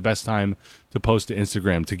TikTok, the best time to post to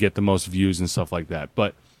Instagram to get the most views and stuff like that.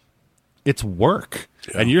 But it's work.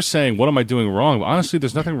 And you're saying, what am I doing wrong? But honestly,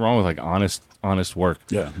 there's nothing wrong with like honest work.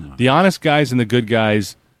 Yeah, no. The honest guys and the good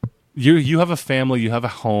guys, you have a family, you have a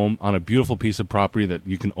home on a beautiful piece of property that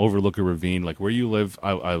you can overlook a ravine. Like where you live,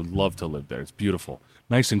 I would love to live there. It's beautiful.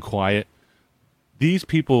 Nice and quiet. These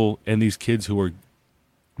people and these kids who are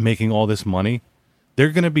making all this money,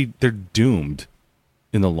 they're doomed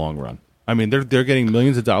in the long run. I mean, they're getting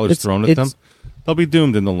millions of dollars thrown at them. They'll be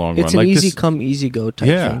doomed in the long run. It's an easy come, easy go type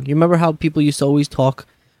Yeah. thing. You remember how people used to always talk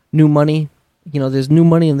new money? There's new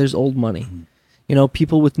money and there's old money.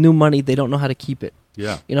 People with new money, they don't know how to keep it.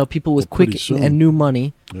 Yeah. People with Well, pretty quick soon. and new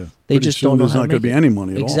money, Yeah. they Pretty just soon don't know there's how not to going to make be it. any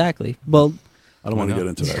money at all. Exactly. Well, I don't want to know. get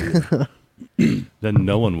into that either. Then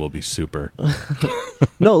no one will be super.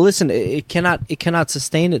 no, listen, it cannot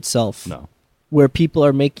sustain itself. No. Where people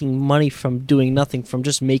are making money from doing nothing, from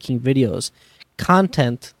just making videos.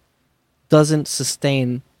 Content doesn't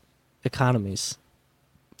sustain economies.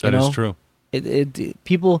 That You is know?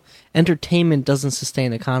 true. Entertainment doesn't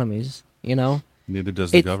sustain economies, Neither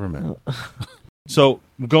does the government. So,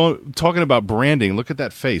 talking about branding, look at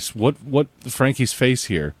that face. What Frankie's face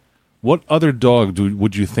here? What other dog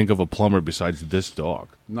would you think of a plumber besides this dog?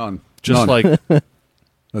 None. Just None. like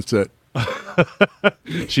That's it.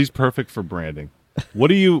 she's perfect for branding. What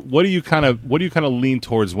do you kind of lean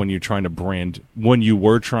towards when you're trying to brand? When you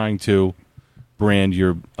were trying to brand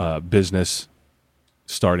your business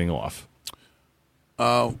starting off?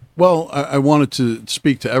 Well, I wanted to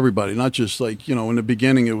speak to everybody, not just like, in the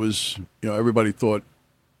beginning it was, everybody thought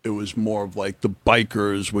it was more of like the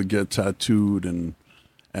bikers would get tattooed and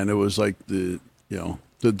it was like the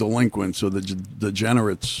delinquents or the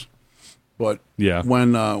degenerates. But Yeah.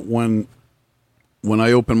 when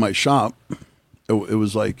I opened my shop, it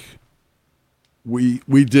was like we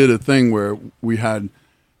did a thing where we had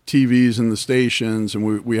TVs in the stations and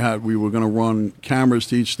we were going to run cameras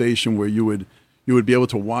to each station where you would be able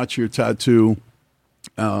to watch your tattoo,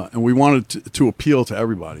 and we wanted to appeal to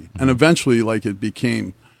everybody. And eventually, like it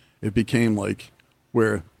became like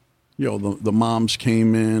where the moms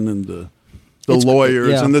came in and the lawyers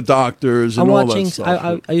yeah. and the doctors and I'm all watching. that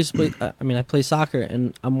stuff. I used to play. I play soccer,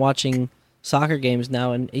 and I'm watching soccer games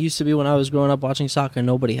now. And it used to be when I was growing up watching soccer,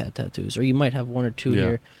 nobody had tattoos, or you might have 1 or 2 Yeah.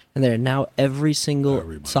 here and there. Now every single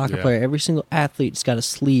soccer Yeah. player, every single athlete's got a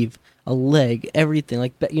sleeve, a leg, everything.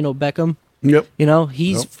 Like Beckham. Yep. You know,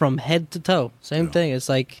 he's Yep. from head to toe. Same thing. It's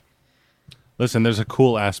like Listen, there's a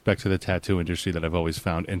cool aspect to the tattoo industry that I've always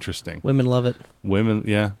found interesting. women love it. Women,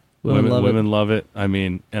 yeah. Women love it. Women love it. I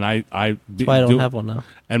mean, and I That's why I don't have one now.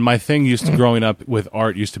 And my thing used to, growing up with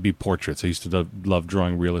art, used to be portraits. I used to love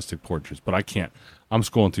drawing realistic portraits, but I can't. I'm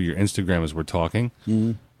scrolling through your Instagram as we're talking.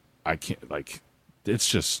 I can't, like, it's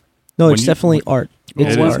just. No, when it's you- definitely art. It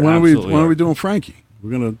It's is art. When are absolutely we art. doing Frankie?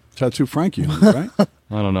 We're gonna tattoo Frankie on you, right? I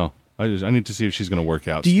don't know. I need to see if she's going to work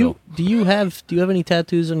out. Do you still. do you have any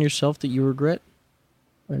tattoos on yourself that you regret,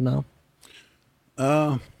 or no?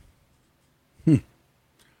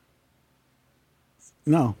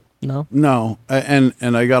 No, No. and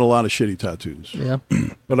I got a lot of shitty tattoos, Yeah.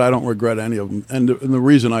 but I don't regret any of them. And the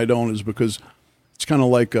reason I don't is because it's kind of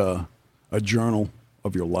like a journal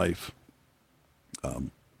of your life.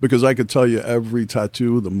 Because I could tell you every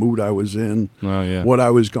tattoo, the mood I was in, Oh, yeah. what I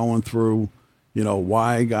was going through, you know,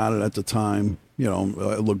 why I got it at the time. You know,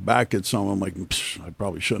 I look back at some, I'm like, I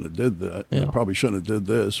probably shouldn't have did that. Yeah. I probably shouldn't have did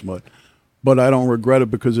this, but I don't regret it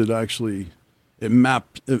because it actually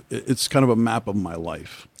it's kind of a map of my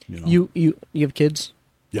life. You know? You have kids?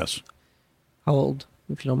 Yes. How old,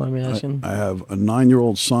 if you don't mind me asking? I have a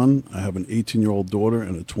 9-year-old son. I have an 18-year-old daughter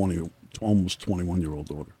and a almost 21-year-old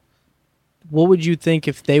daughter. What would you think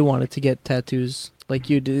if they wanted to get tattoos like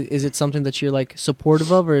you do? Is it something that you're like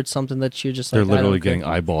supportive of, or it's something that you're just like They're I literally don't care? getting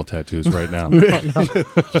eyeball tattoos right now.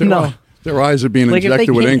 No. Their eyes are being Like if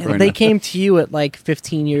injected with ink right they now. came to you at like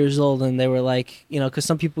 15 years old and they were like, you know, because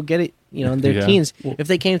some people get it, you know, in their Yeah. teens. If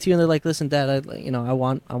they came to you and they're like, "Listen, Dad, I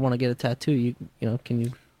want to get a tattoo." You know, can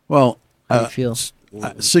you? Well, How do you feel?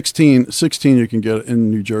 16, you can get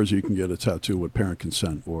in New Jersey. You can get a tattoo with parent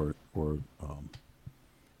consent or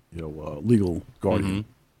legal guardian.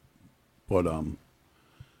 But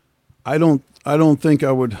I don't think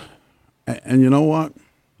I would. And you know what?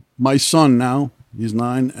 My son now, he's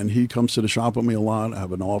 9, and he comes to the shop with me a lot. I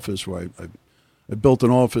have an office where I built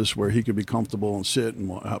an office where he could be comfortable and sit and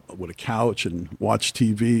with a couch and watch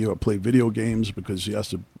TV or play video games because he has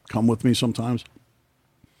to come with me sometimes.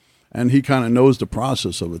 And he kind of knows the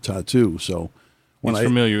process of a tattoo. So He's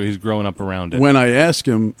familiar. He's growing up around it. when I ask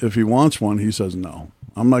him if he wants one, he says no.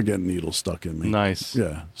 I'm not getting needles stuck in me. Nice.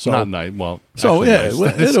 Yeah. So Not nice. Well, So, actually yeah, nice.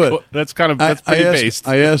 well, That's anyway, cool. That's pretty based.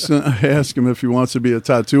 I ask him if he wants to be a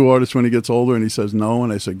tattoo artist when he gets older, and he says no.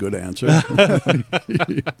 And I say, good answer.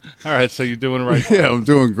 All right, so you're doing right. Yeah, I'm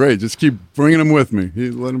doing great. Just keep bringing him with me.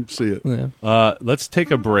 Let him see it. Yeah. Let's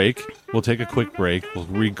take a break. We'll take a quick break. We'll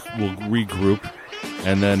regroup,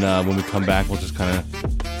 and then when we come back, we'll just kind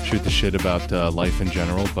of shoot the shit about life in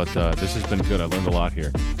general. But this has been good. I learned a lot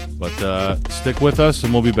here. But stick with us,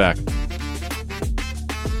 and we'll be back.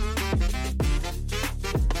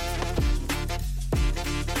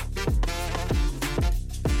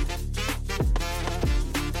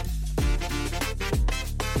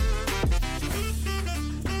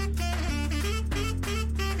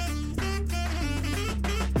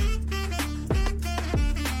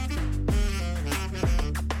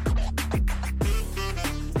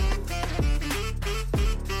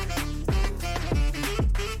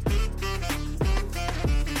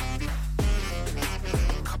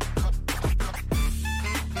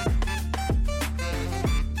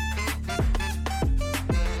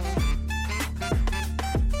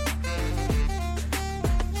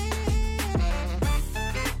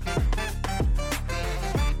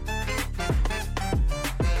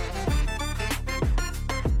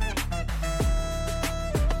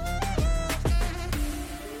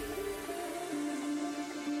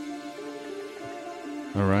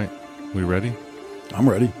 All right, we ready? I'm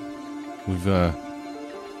ready.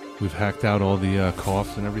 We've hacked out all the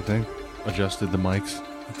coughs and everything, adjusted the mics,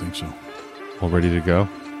 I think so. all ready to go.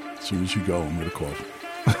 As soon as you go, I'm going to cough.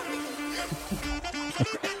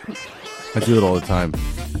 I do it all the time.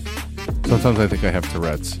 Sometimes I think I have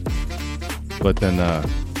Tourette's, but then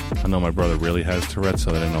I know my brother really has Tourette's,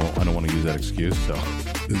 so I don't want to use that excuse. So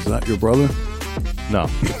Is that your brother? no,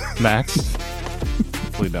 Max,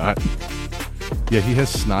 hopefully not. Yeah, he has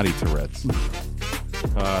snotty Tourette's.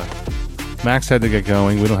 Max had to get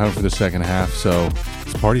going. We don't have it for the second half, so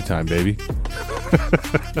it's party time, baby.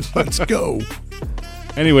 Let's go.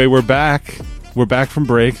 Anyway, we're back. We're back from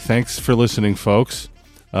break. Thanks for listening, folks.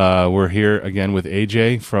 We're here again with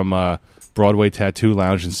AJ from Broadway Tattoo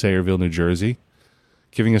Lounge in Sayreville, New Jersey,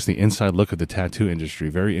 giving us the inside look of the tattoo industry.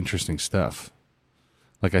 Very interesting stuff.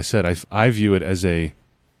 Like I said, I view it as a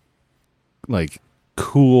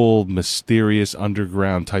cool, mysterious,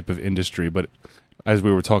 underground type of industry. But as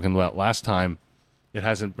we were talking about last time, it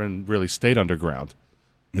hasn't been really stayed underground.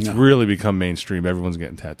 It's No. really become mainstream. Everyone's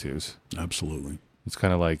getting tattoos. Absolutely. It's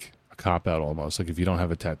kind of like a cop out almost. Like if you don't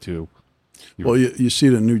have a tattoo, Well, you see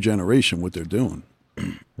the new generation, what they're doing.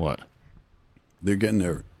 what? They're getting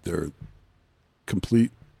their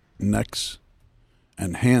complete necks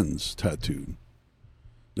and hands tattooed.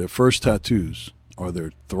 Their first tattoos are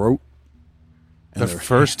their throat and The their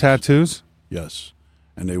first hands. tattoos? Yes,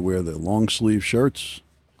 and they wear their long sleeve shirts,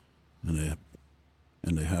 and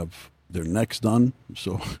they have their necks done,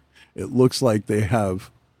 so it looks like they have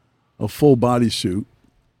a full bodysuit,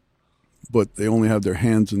 but they only have their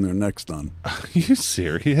hands and their necks done. Are you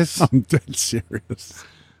serious? I'm dead serious.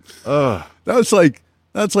 That's like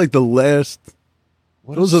the last.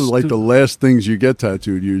 Those are like the last things you get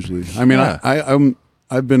tattooed usually. I mean, Yeah.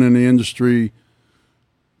 I've been in the industry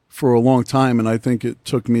for a long time, and I think it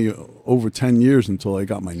took me over 10 years until I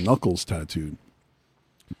got my knuckles tattooed.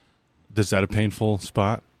 Is that a painful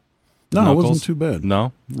spot? No, Knuckles? it wasn't too bad.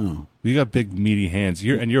 No? No. You got big meaty hands.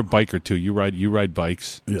 You're a biker too. You ride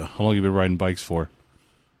bikes. Yeah. How long have you been riding bikes for?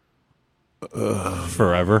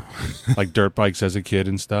 Forever. Like dirt bikes as a kid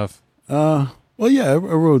and stuff. Well, yeah, I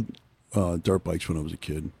rode dirt bikes when I was a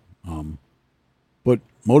kid. But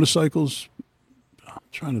motorcycles, I'm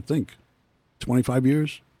trying to think, 25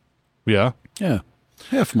 years? Yeah. Yeah,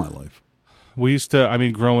 half my life. We used to, I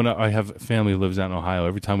mean, growing up, I have family who lives out in Ohio.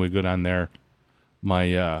 Every time we go down there,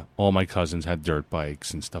 all my cousins had dirt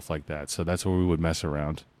bikes and stuff like that. So that's where we would mess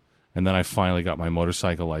around. And then I finally got my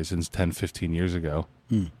motorcycle license 10, 15 years ago.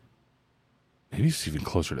 Maybe it's even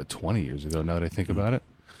closer to 20 years ago now that I think about it.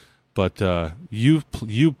 But you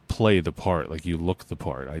play the part, like you look the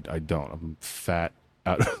part. I don't. I'm fat.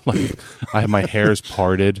 Like I have my hair's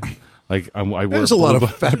parted. Like I wear. There's a lot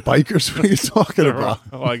of fat bikers. What are you talking about?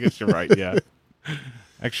 Oh, I guess you're right. Yeah.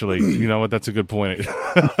 Actually, you know what? That's a good point.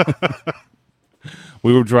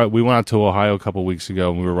 We went out to Ohio a couple weeks ago,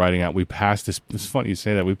 and we were riding out. We passed this. It's funny you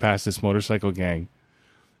say that. We passed this motorcycle gang,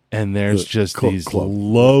 and there's just these club.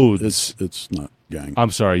 loads. It's not gang. I'm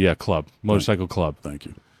sorry. Yeah, club, motorcycle club. Thank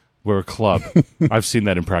you. We're a club. I've seen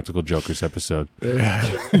that in Practical Jokers episode.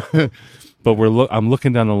 But I'm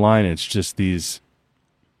looking down the line, and it's just these,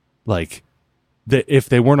 like, if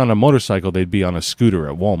they weren't on a motorcycle, they'd be on a scooter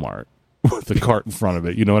at Walmart with the cart in front of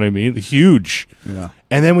it. You know what I mean? Huge. Yeah.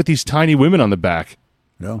 And then with these tiny women on the back.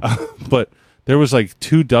 Yeah. But there was like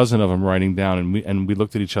 24 of them riding down, and we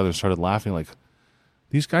looked at each other and started laughing like,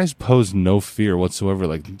 these guys pose no fear whatsoever.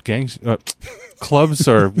 Like gangs, clubs,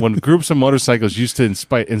 or when groups of motorcycles used to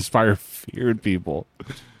inspire fear in people.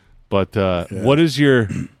 But what is your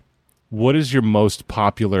most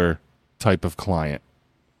popular type of client?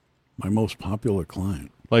 My most popular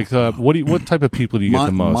client. Like what type of people do you get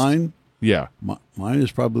the most? Mine. Yeah, Mine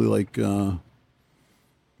is probably like I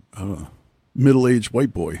don't know, middle-aged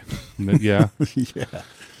white boy. Yeah.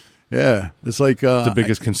 Yeah, it's like The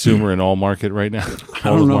biggest consumer in all market right now. I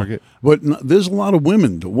don't know, Market. but there's a lot of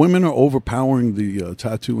women. The women are overpowering the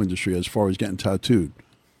tattoo industry as far as getting tattooed.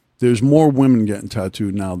 There's more women getting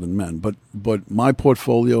tattooed now than men, but my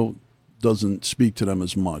portfolio doesn't speak to them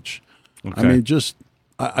as much. Okay. I mean, just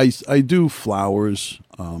I do flowers.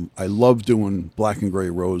 I love doing black and gray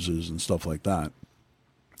roses and stuff like that.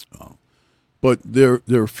 But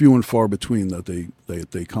they're few and far between that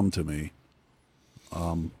they come to me.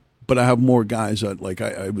 But I have more guys that, like,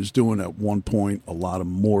 I was doing at one point a lot of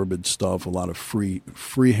morbid stuff, a lot of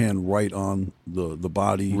freehand right on the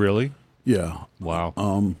body. Really? Yeah.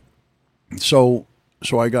 Wow. So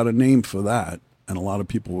I got a name for that, and a lot of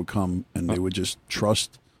people would come and they would just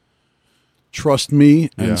trust me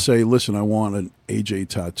and say, listen, I want an AJ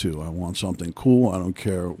tattoo. I want something cool. I don't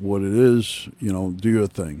care what it is. Do your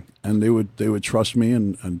thing. And they would trust me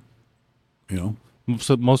and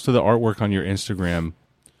So most of the artwork on your Instagram,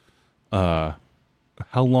 how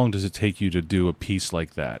long does it take you to do a piece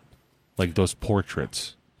like that? Like those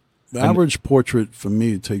portraits? The average portrait for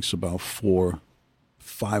me takes about 4-5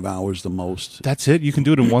 hours the most. That's it? You can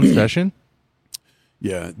do it in one session?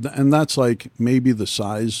 Yeah, and that's like maybe the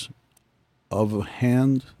size of a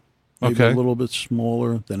hand, maybe Okay. a little bit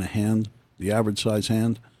smaller than a hand, the average size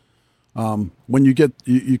hand. When you get,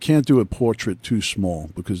 you can't do a portrait too small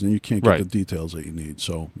because then you can't get Right. the details that you need.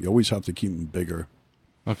 So you always have to keep them bigger.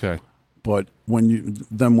 Okay. But when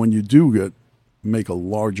you do make a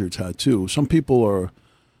larger tattoo, some people are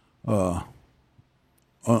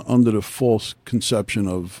under the false conception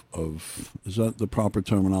of is that the proper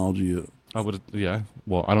terminology? I would, yeah.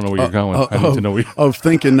 Well, I don't know where you're going. I need to know where Of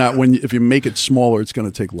thinking that if you make it smaller, it's going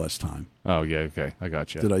to take less time. Oh, yeah, okay. I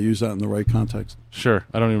got you. Did I use that in the right context? Sure.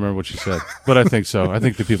 I don't even remember what you said, but I think so. I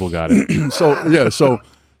think the people got it.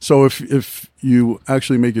 So if you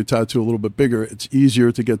actually make your tattoo a little bit bigger, it's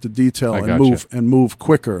easier to get the detail I and gotcha. move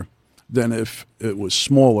quicker than if it was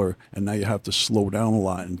smaller and now you have to slow down a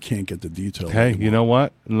lot and can't get the detail. Hey, anymore. you know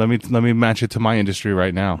what? Let me match it to my industry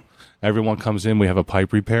right now. Everyone comes in, we have a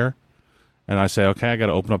pipe repair, and I say, okay, I got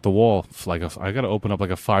to open up the wall. I got to open up like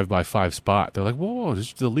a 5x5 spot. They're like, whoa,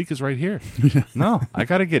 the leak is right here. No, I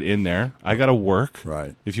got to get in there. I got to work.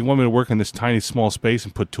 Right. If you want me to work in this tiny, small space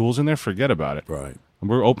and put tools in there, forget about it. Right. And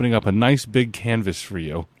we're opening up a nice big canvas for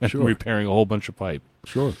you and Sure. repairing a whole bunch of pipe.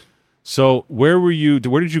 Sure. So where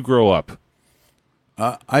did you grow up?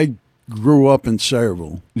 I grew up in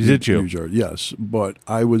Sayreville. Did you? New Jersey, yes. But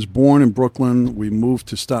I was born in Brooklyn. We moved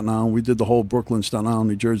to Staten Island. We did the whole Brooklyn, Staten Island,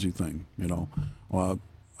 New Jersey thing, you know.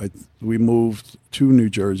 We moved to New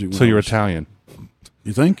Jersey. So you're Italian.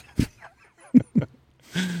 You think?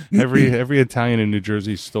 Every Italian in New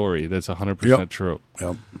Jersey story, that's 100% Yep. true.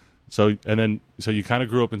 Yep. So you kind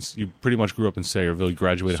of you pretty much grew up in Sayreville. You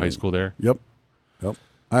graduated high school there. Yep. Yep.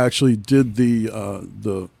 I actually did the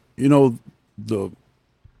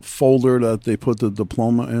folder that they put the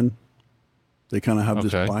diploma in. They kind of have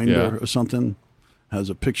this Okay, binder yeah. or something. Has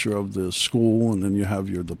a picture of the school, and then you have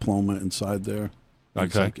your diploma inside there.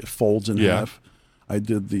 It's Okay. like it folds in Yeah. half. I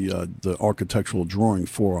did the architectural drawing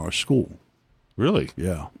for our school. Really?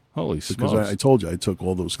 Yeah. Holy Because smokes! I told you I took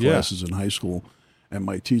all those Yeah. classes in high school, and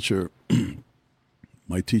my teacher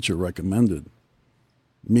recommended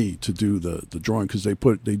me to do the drawing because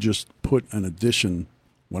they just put an addition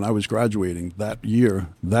when I was graduating that year.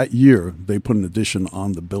 That year they put an addition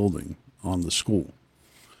on the building on the school,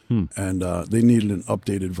 and they needed an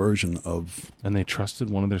updated version of. And they trusted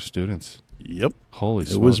one of their students. Yep, Holy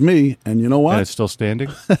smokes! it was me, and you know what? And it's still standing.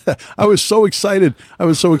 I was so excited. I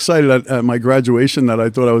was so excited at my graduation that I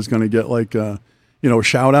thought I was going to get like a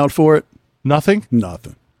shout out for it. Nothing.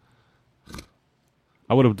 Nothing.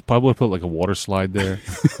 I would have put like a water slide there,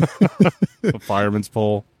 a fireman's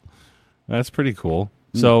pole. That's pretty cool.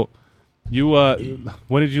 So, you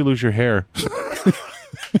when did you lose your hair?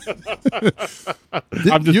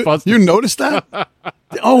 I'm just busting. You noticed that?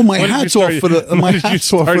 Oh, my When did you hat's start- off for the when my did you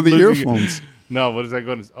hat's off start for the losing it? earphones. No, what is I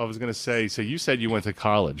going to? I was going to say. So you said you went to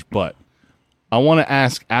college, but I want to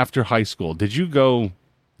ask: after high school, did you go?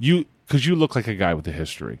 Because you look like a guy with a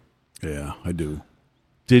history. Yeah, I do.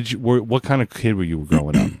 Did you? What kind of kid were you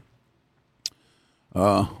growing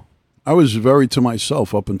up? I was very to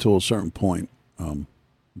myself up until a certain point.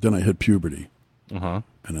 Then I hit puberty, Uh-huh.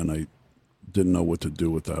 and then I didn't know what to do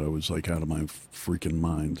with that. I was like out of my freaking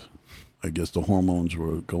mind. I guess the hormones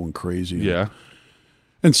were going crazy. Yeah.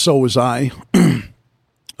 And so was I.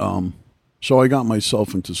 So I got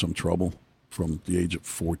myself into some trouble from the age of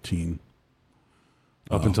 14.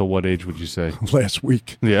 Up until what age would you say? Last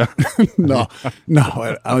week. Yeah. No,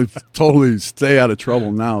 I totally stay out of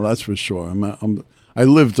trouble now. That's for sure. I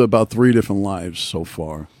lived about 3 different lives so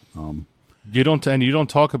far. You don't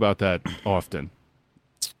talk about that often.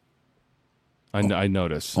 I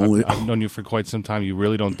notice. Only- I've known you for quite some time. You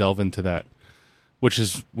really don't delve into that, which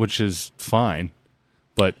is fine.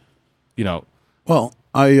 But Well,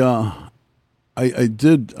 I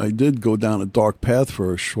did go down a dark path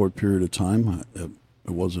for a short period of time.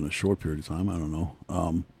 It wasn't a short period of time. I don't know.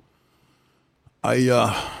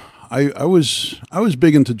 I was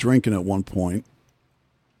big into drinking at one point,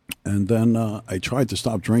 and then I tried to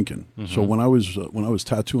stop drinking. Mm-hmm. So when I was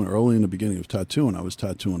tattooing early in the beginning of tattooing, I was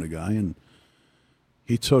tattooing a guy, and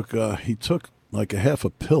he took like a half a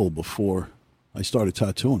pill before I started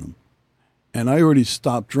tattooing him, and I already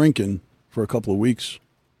stopped drinking for a couple of weeks.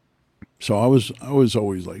 So I was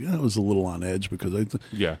always like, I was a little on edge because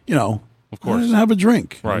yeah, of I course, didn't have a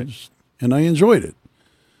drink, Right. and I enjoyed it.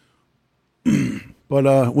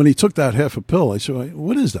 But when he took that half a pill, I said,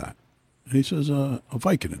 "What is that?" And he says, "A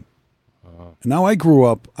Vicodin." And now I grew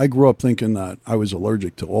up thinking that I was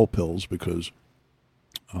allergic to all pills because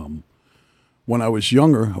when I was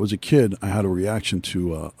younger, I was a kid, I had a reaction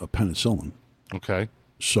to a penicillin. okay,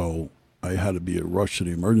 So I had to be rushed to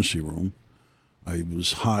the emergency room. I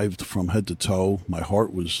was hived from head to toe. My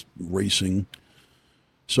heart was racing.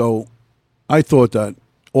 So I thought that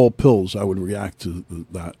all pills, I would react to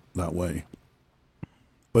that way.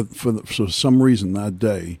 But for some reason that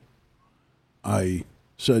day, I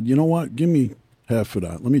said, you know what, give me half of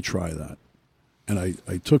that. Let me try that. And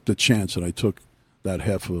I took the chance and I took that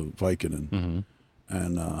half of Vicodin. Mm-hmm.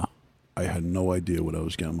 And I had no idea what I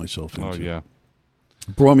was getting myself into. oh yeah,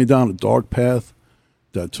 Brought me down a dark path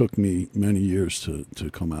that took me many years to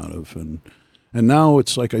come out of. And now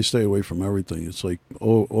it's like I stay away from everything. It's like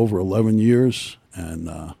over 11 years. And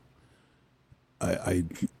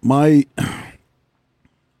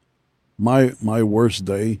my worst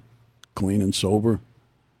day, clean and sober,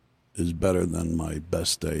 is better than my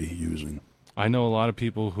best day using. I know a lot of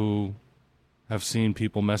people who have seen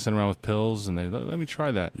people messing around with pills, and they let me try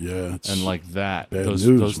that. Yeah, it's and like that, bad those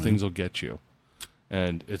news, things will get you,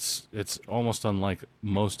 and it's almost unlike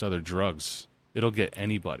most other drugs. It'll get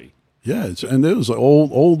anybody. yeah. And there was like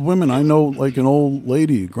old women. I know, like an old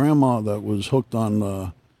lady, grandma, that was hooked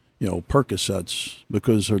on Percocets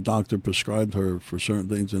because her doctor prescribed her for certain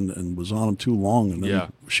things and was on them too long, and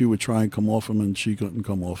then she would try and come off them, and she couldn't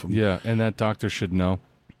come off them. Yeah, and that doctor should know.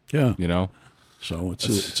 Yeah, So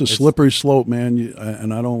it's a slippery slope, man,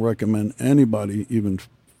 and I don't recommend anybody even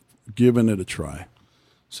giving it a try.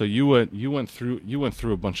 So you went through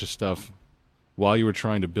a bunch of stuff while you were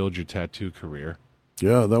trying to build your tattoo career.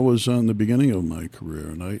 Yeah, that was in the beginning of my career,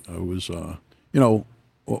 and I was,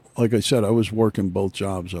 like I said, I was working both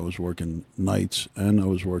jobs. I was working nights and I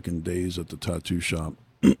was working days at the tattoo shop,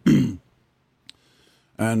 and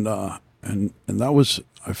that was,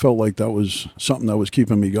 I felt like that was something that was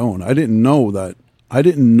keeping me going. I didn't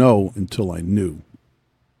know until I knew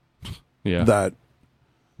that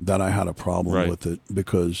I had a problem with it,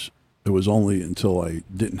 because it was only until I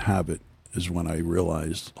didn't have it is when I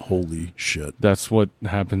realized, holy shit. That's what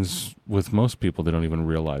happens with most people. They don't even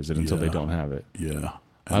realize it until they don't have it. Yeah.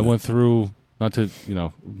 And I went through, not to,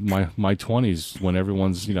 my 20s when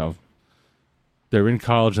everyone's, they're in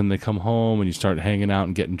college and they come home and you start hanging out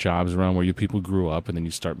and getting jobs around where you people grew up, and then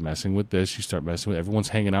you start messing with this, you start messing with, everyone's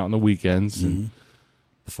hanging out on the weekends, and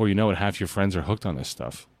before you know it, half your friends are hooked on this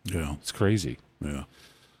stuff. Yeah. It's crazy. Yeah.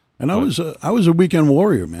 And I was a weekend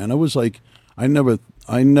warrior, man. I was like, I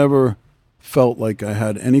never felt like I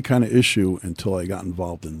had any kind of issue until I got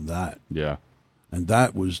involved in that. Yeah. And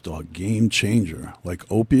that was the game changer. Like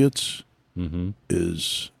opiates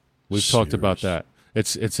is We've talked about that.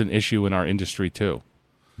 It's an issue in our industry too.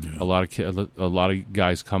 Yeah. A lot of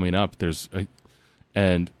guys coming up, because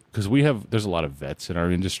there's a lot of vets in our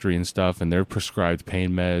industry and stuff, and they're prescribed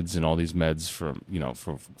pain meds and all these meds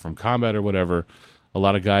from combat or whatever. A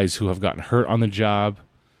lot of guys who have gotten hurt on the job.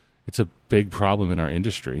 It's a big problem in our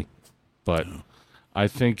industry. But I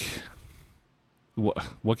think,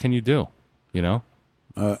 what can you do? I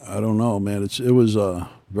don't know, man. It was a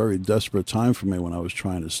very desperate time for me when I was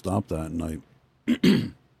trying to stop that, and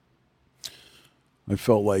I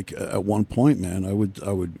felt like at one point, man, I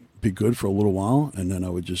would be good for a little while, and then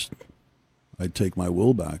I'd take my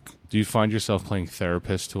will back. Do you find yourself playing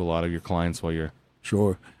therapist to a lot of your clients while you're?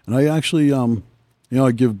 Sure, and I actually,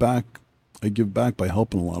 I give back. I give back by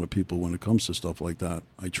helping a lot of people when it comes to stuff like that.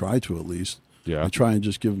 I try to, at least. Yeah. I try and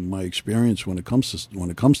just give them my experience when it comes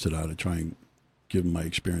to that. I try and give them my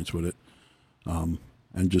experience with it, and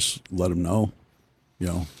just let them know,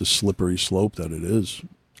 the slippery slope that it is.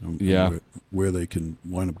 Where they can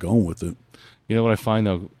wind up going with it. You know what I find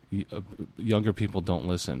though, younger people don't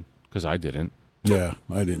listen, because I didn't. Yeah,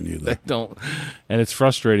 I didn't either. They don't, and it's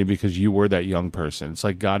frustrating because you were that young person. It's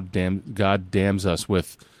like God damns us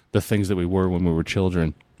with the things that we were when we were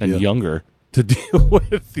children and younger to deal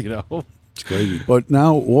with, It's crazy. But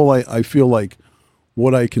now I feel like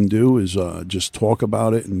what I can do is just talk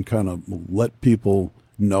about it and kind of let people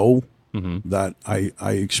know that I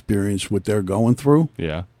experience what they're going through.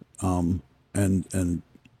 Yeah. And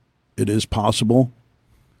it is possible,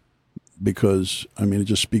 because, it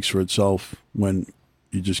just speaks for itself when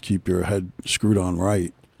you just keep your head screwed on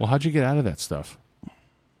right. Well, how'd you get out of that stuff?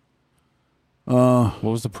 What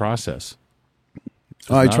was the process?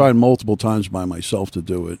 I tried multiple times by myself to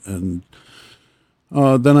do it, and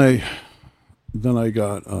then I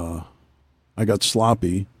got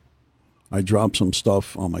sloppy. I dropped some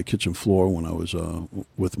stuff on my kitchen floor when I was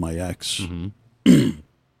with my ex,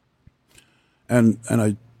 and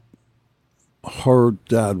her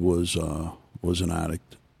dad was an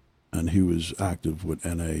addict, and he was active with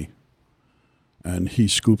NA, and he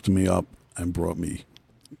scooped me up and brought me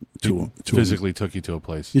to physically took you to a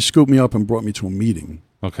place. He scooped me up and brought me to a meeting.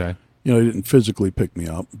 Okay. He didn't physically pick me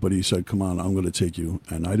up, but he said, "Come on, I'm going to take you."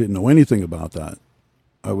 And I didn't know anything about that.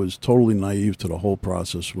 I was totally naive to the whole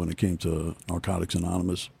process when it came to Narcotics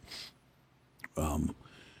Anonymous.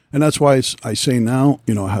 And that's why I say now,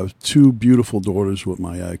 I have two beautiful daughters with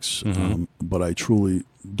my ex, but I truly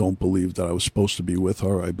don't believe that I was supposed to be with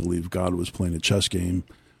her. I believe God was playing a chess game,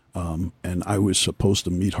 and I was supposed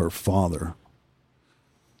to meet her father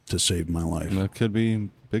to save my life. And that could be a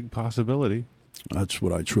big possibility. That's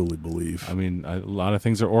what I truly believe. A lot of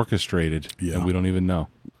things are orchestrated, and we don't even know.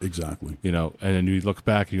 Exactly. And then you look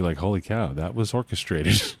back and you're like, holy cow, that was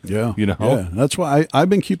orchestrated. Yeah. Yeah. That's why I've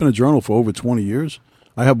been keeping a journal for over 20 years.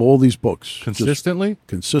 I have all these books. Consistently?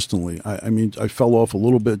 Consistently. I fell off a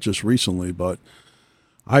little bit just recently, but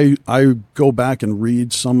I go back and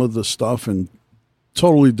read some of the stuff, and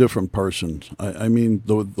Totally different person. I mean,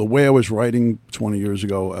 the way I was writing 20 years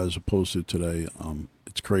ago as opposed to today,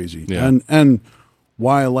 it's crazy. Yeah. And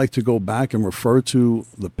why I like to go back and refer to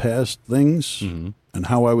the past things and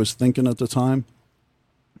how I was thinking at the time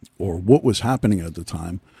or what was happening at the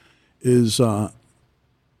time is to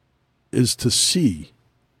see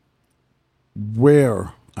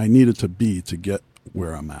where I needed to be to get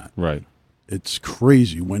where I'm at. Right. It's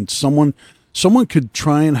crazy when someone could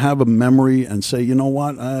try and have a memory and say, you know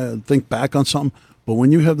what, think back on something. But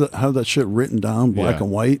when you have that shit written down, black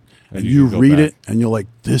and white, and you read it, and you're like,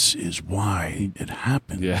 this is why it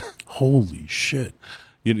happened. Yeah. Holy shit.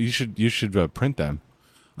 You should print them.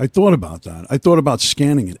 I thought about that. I thought about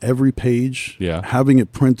scanning it every page, having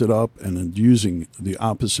it printed up, and then using the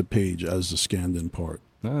opposite page as the scanned in part.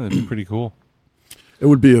 Oh, that'd be pretty cool. It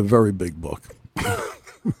would be a very big book.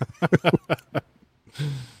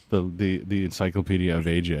 The Encyclopedia of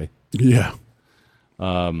AJ. Yeah.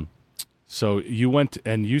 So you went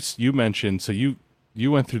and you mentioned, so you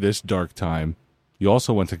went through this dark time. You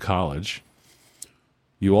also went to college.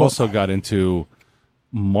 You also got into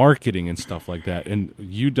marketing and stuff like that, and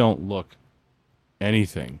you don't look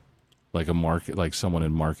anything like someone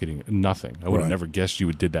in marketing. Nothing. I would have never guessed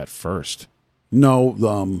you did that first.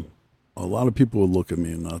 No, a lot of people would look at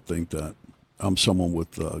me and not think that I'm someone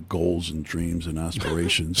with goals and dreams and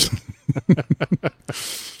aspirations.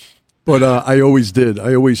 But I always did.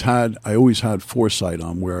 I always had foresight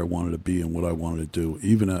on where I wanted to be and what I wanted to do,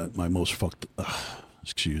 even at my most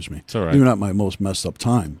excuse me. It's all right. Even at my most messed up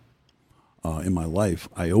time in my life,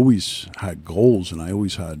 I always had goals and I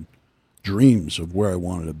always had dreams of where I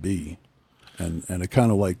wanted to be, and it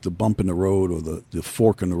kind of like the bump in the road or the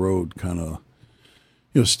fork in the road kind of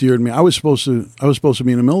steered me. I was supposed to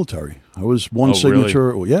be in the military. I was one signature.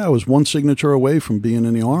 Really? Yeah, I was one signature away from being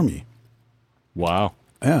in the Army. Wow.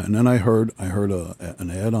 Yeah, and then I heard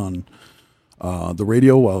an ad on the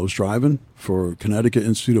radio while I was driving for Connecticut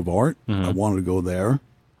Institute of Art. Mm-hmm. I wanted to go there.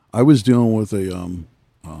 I was dealing with the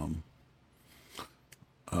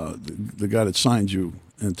guy that signed you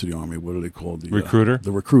into the Army. What are they called? The recruiter.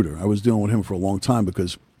 The recruiter. I was dealing with him for a long time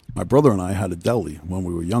because my brother and I had a deli when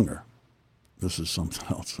we were younger. This is something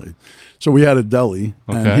else. So we had a deli,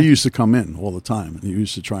 and he used to come in all the time, and he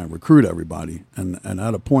used to try and recruit everybody. And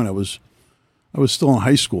at a point, I was still in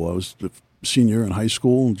high school. I was a senior in high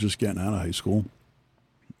school, just getting out of high school.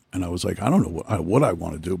 And I was like, I don't know what I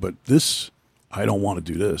want to do, but I don't want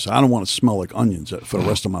to do this. I don't want to smell like onions for the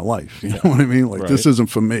rest of my life. You know what I mean? Like, this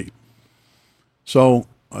isn't for me. So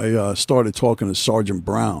I started talking to Sergeant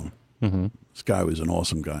Brown. Mm-hmm. This guy was an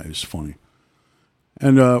awesome guy. He was funny.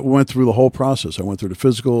 And went through the whole process. I went through the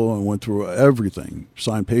physical. I went through everything,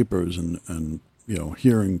 signed papers and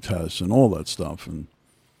hearing tests and all that stuff. And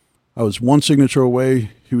I was one signature away.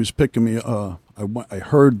 He was picking me. I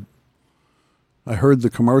heard the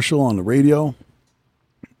commercial on the radio,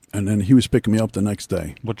 and then he was picking me up the next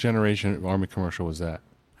day. What generation Army commercial was that?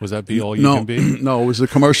 Was that Be All You Can Be? No, it was a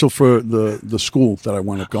commercial for the school that I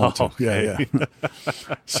wound up going to. Okay.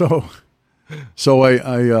 Yeah. So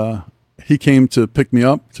I he came to pick me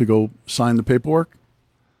up to go sign the paperwork,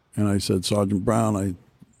 and I said, Sergeant Brown, I'm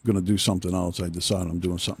going to do something else. I decided I'm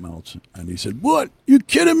doing something else. And he said, what? You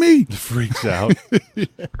kidding me? Freaks out.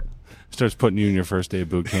 Starts putting you in your first day of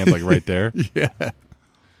boot camp, like right there. Yeah.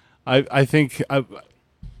 I think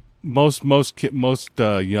most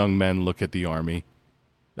young men look at the Army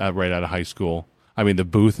right out of high school. I mean, the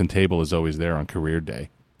booth and table is always there on career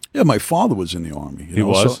day. Yeah, my father was in the Army. He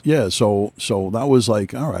was? So that was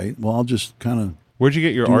like, all right, well, I'll just kind of Where'd you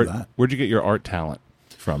get your art? That. Where'd you get your art talent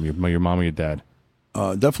from? Your mom or your dad?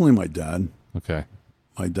 Definitely my dad. Okay.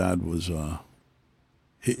 My dad was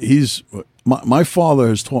he's my father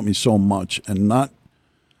has taught me so much, and not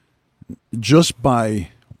just by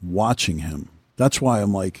watching him. That's why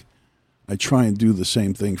I'm like, I try and do the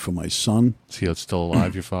same thing for my son. Is he still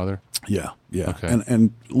alive, your father? Yeah. Okay.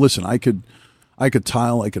 And listen, I could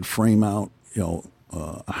tile, I could frame out,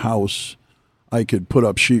 a house, I could put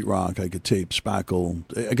up sheetrock, I could tape spackle,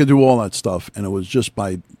 I could do all that stuff, and it was just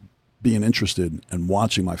by being interested and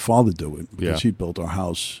watching my father do it, because he built our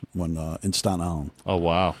house when in Staten Island. Oh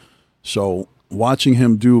wow! So watching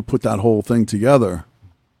him put that whole thing together,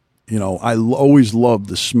 I always loved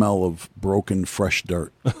the smell of broken, fresh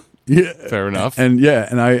dirt. Yeah, fair enough. And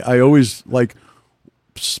I always like.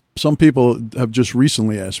 Some people have just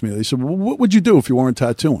recently asked me. They said, "Well, what would you do if you weren't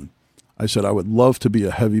tattooing?" I said, "I would love to be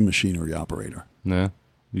a heavy machinery operator." Yeah,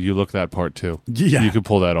 you look that part too. Yeah, you could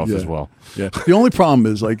pull that off as well. Yeah. The only problem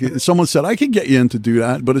is, like, someone said, "I could get you in to do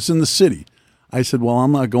that, but it's in the city." I said, well,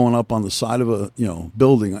 I'm not going up on the side of a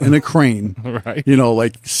building in a crane, Right.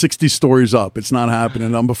 like 60 stories up. It's not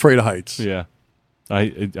happening. I'm afraid of heights. Yeah.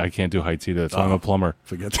 I can't do heights either. That's why I'm a plumber.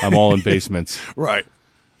 Forget that. I'm all in basements. Right.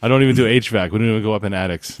 I don't even do HVAC. We don't even go up in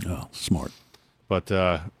attics. Oh, smart. But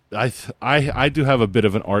I do have a bit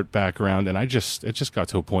of an art background, and it just got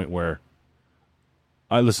to a point where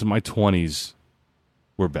my 20s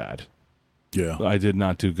were bad. Yeah. I did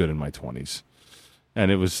not do good in my 20s. And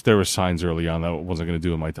there were signs early on that I wasn't going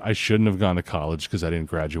to do I shouldn't have gone to college because I didn't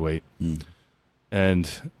graduate. And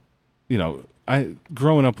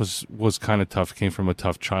growing up was kind of tough. Came from a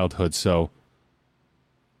tough childhood, so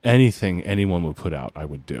anything anyone would put out, I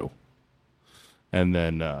would do. And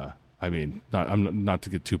then not to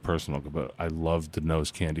get too personal, but I loved the nose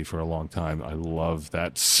candy for a long time. I loved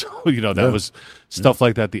that. So that was stuff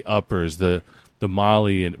like that. The uppers, the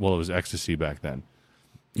Molly, and it was ecstasy back then.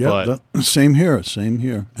 Yeah, same here.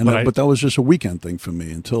 And but that was just a weekend thing for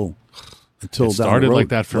me until it down started the road like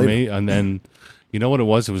that for later. me. And then you know what it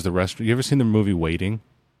was? It was the restaurant. You ever seen the movie Waiting?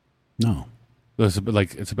 No. It's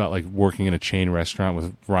about working in a chain restaurant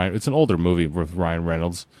with Ryan. It's an older movie with Ryan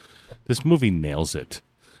Reynolds. This movie nails it.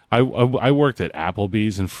 I worked at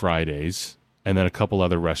Applebee's and Fridays, and then a couple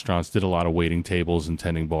other restaurants. Did a lot of waiting tables and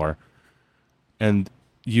tending bar, and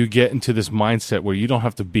you get into this mindset where you don't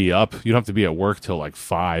have to be up. You don't have to be at work till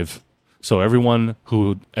 5. So everyone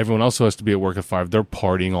else who has to be at work at 5, they're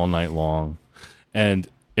partying all night long, and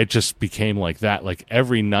it just became like that. Like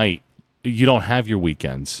every night, you don't have your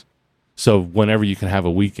weekends. So whenever you can have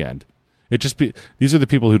a weekend, these are the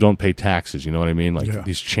people who don't pay taxes. You know what I mean?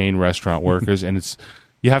 These chain restaurant workers, and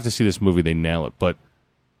you have to see this movie. They nail it. But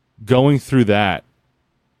going through that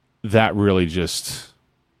really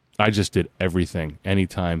I just did everything,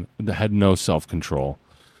 anytime. I had no self-control.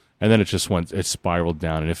 And then it spiraled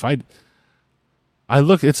down. And if I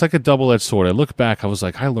look, it's like a double-edged sword. I look back, I was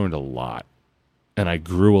like, I learned a lot. And I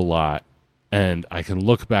grew a lot. And I can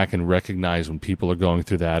look back and recognize when people are going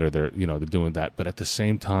through that or they're doing that. But at the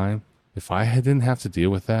same time, if I didn't have to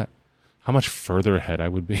deal with that, how much further ahead I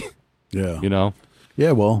would be. Yeah.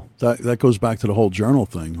 Yeah, well, that goes back to the whole journal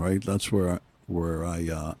thing, right? That's where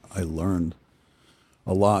I learned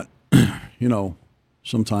a lot.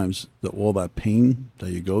 Sometimes all that pain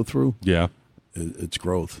that you go through, it's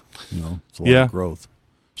growth. It's a lot of growth.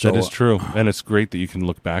 So, that is true, and it's great that you can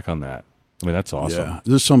look back on that. I mean, that's awesome. Yeah,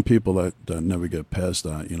 there's some people that never get past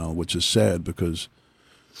that, which is sad because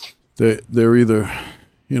they're either,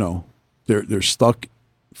 they're stuck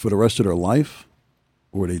for the rest of their life,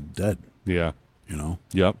 or they're dead. Yeah.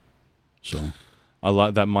 Yep. So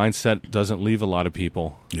that mindset doesn't leave a lot of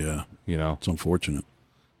people. Yeah. It's unfortunate.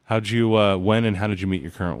 How'd you when and how did you meet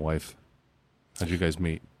your current wife? How'd you guys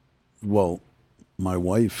meet? Well, my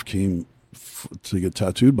wife came to get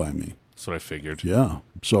tattooed by me. That's what I figured. Yeah.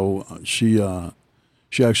 So she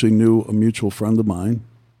actually knew a mutual friend of mine,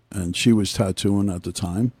 and she was tattooing at the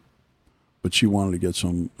time, but she wanted to get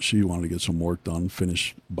some work done,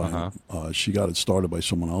 finished by. She got it started by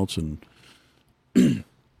someone else, and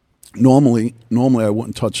normally I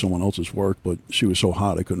wouldn't touch someone else's work, but she was so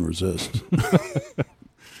hot I couldn't resist.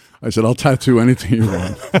 I said, I'll tattoo anything you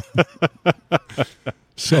want.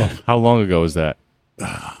 So, how long ago was that?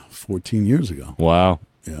 14 years ago. Wow.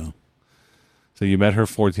 Yeah. So you met her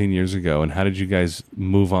 14 years ago, and how did you guys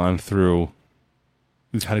move on through?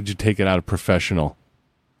 How did you take it out of professional?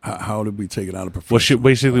 How did we take it out of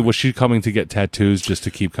professional? Was she coming to get tattoos just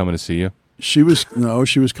to keep coming to see you? She was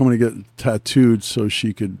coming to get tattooed so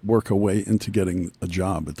she could work her way into getting a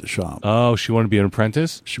job at the shop. Oh, she wanted to be an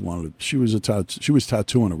apprentice? She was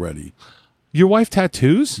tattooing already. Your wife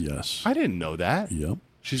tattoos? Yes. I didn't know that. Yep.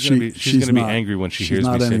 She's gonna be angry when she hears me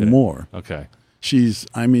say that. She's not anymore. Okay. She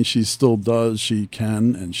still does. She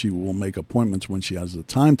can, and she will make appointments when she has the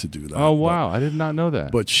time to do that. Oh, wow. I did not know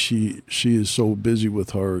that. But she is so busy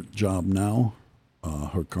with her job now,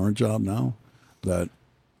 her current job now, that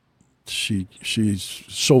she's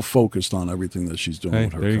so focused on everything that she's doing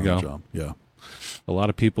with her current job. Yeah. A lot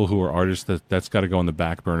of people who are artists, that's got to go on the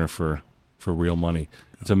back burner for real money.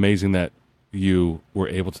 It's amazing that you were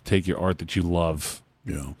able to take your art that you love,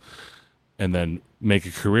 and then make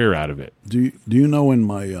a career out of it. Do you know in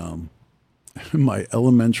my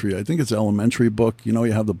elementary, I think it's elementary book, you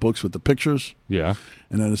have the books with the pictures? Yeah.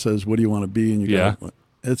 And then it says, what do you want to be? And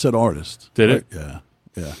it said artist. Did it? Yeah.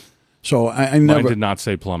 Yeah. So I never. Mine did not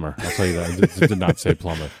say plumber. I'll tell you that. It did not say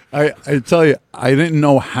plumber. I tell you, I didn't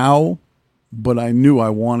know how, but I knew I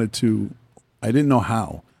wanted to. I didn't know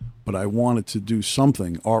how, but I wanted to do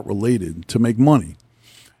something art related to make money.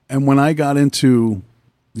 And when I got into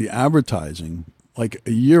the advertising, like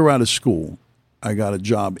a year out of school, I got a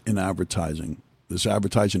job in advertising, this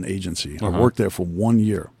advertising agency. I worked there for 1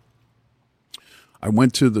 year. I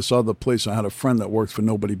went to this other place. I had a friend that worked for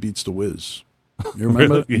Nobody Beats the Wiz. You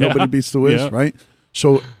remember? Really? Yeah. Nobody Beats the Wiz, Yeah. right?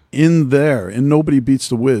 So in Nobody Beats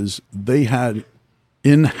the Wiz, they had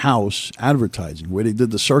in-house advertising where they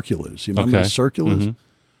did the circulars. You remember the circulars? Mm-hmm.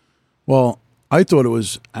 Well, I thought it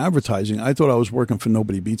was advertising. I thought I was working for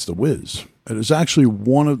Nobody Beats the Wiz. It was actually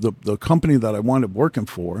one of the company that I wound up working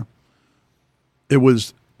for. It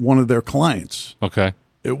was one of their clients. Okay.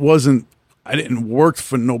 It wasn't, I didn't work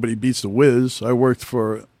for Nobody Beats the Wiz. I worked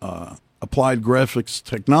for Applied Graphics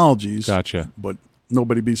Technologies. Gotcha. But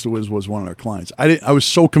Nobody Beats the Wiz was one of their clients. I was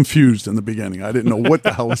so confused in the beginning. I didn't know what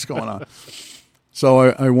the hell was going on. So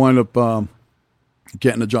I wound up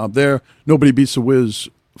getting a job there. Nobody Beats the Wiz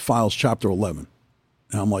files Chapter 11.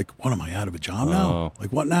 And I'm like, what, am I out of a job now?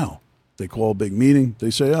 Like, what now? They call a big meeting. They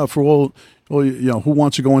say, for all, who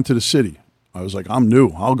wants to go into the city? I was like, I'm new.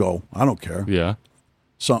 I'll go. I don't care. Yeah.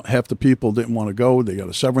 So half the people didn't want to go. They got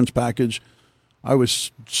a severance package. I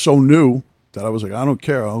was so new that I was like, I don't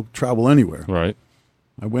care. I'll travel anywhere. Right.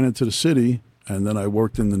 I went into the city, and then I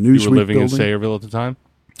worked in the Newsweek You were living building. in Sayreville at the time?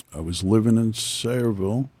 I was living in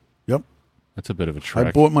Sayreville. Yep. That's a bit of a trek.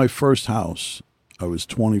 I bought my first house. I was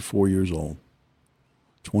 24 years old.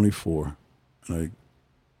 24. And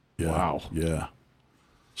Wow. Yeah.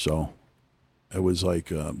 So it was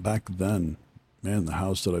like back then, man, the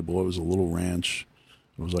house that I bought was a little ranch.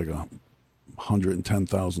 It was like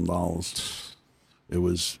 $110,000. It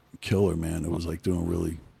was killer, man. It was like doing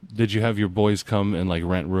really. Did you have your boys come and like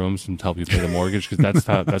rent rooms and help you pay the mortgage? Because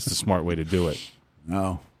that's the smart way to do it.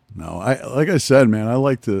 No. Like I said, man, I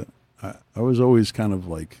was always kind of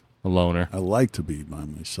like A loner. I like to be by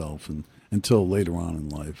myself, and until later on in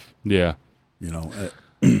life, Yeah.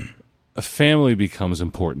 A family becomes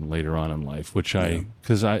important later on in life, which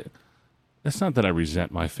it's not that I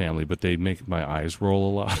resent my family, but they make my eyes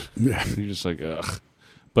roll a lot. Yeah. You're just like, ugh.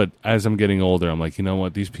 But as I'm getting older, I'm like, you know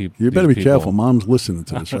what? These people. You better be careful. Mom's listening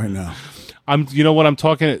to this right now. You know what? I'm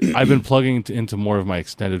talking. I've been plugging into more of my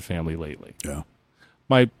extended family lately. Yeah.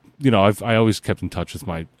 I always kept in touch with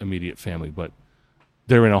my immediate family, but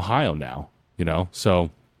they're in Ohio now,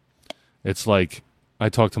 so it's like I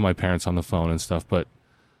talk to my parents on the phone and stuff, but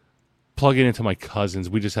plugging into my cousins,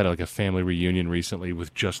 we just had like a family reunion recently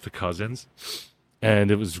with just the cousins,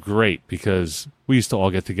 and it was great because we used to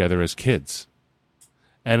all get together as kids.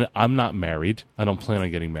 And I'm not married. I don't plan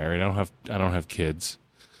on getting married. I don't have kids.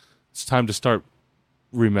 It's time to start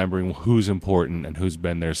remembering who's important and who's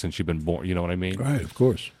been there since you've been born. You know what I mean? Right, of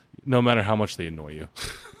course. No matter how much they annoy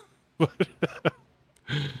you.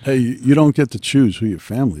 Hey, you don't get to choose who your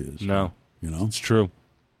family is. No. It's true.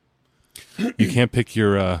 You can't pick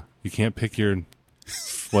your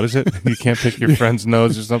what is it? You can't pick your friend's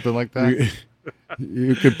nose or something like that.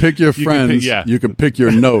 You could pick your friends. You could pick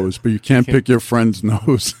your nose, but you can't pick your friend's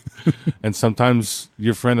nose. And sometimes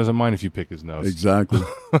your friend doesn't mind if you pick his nose. Exactly.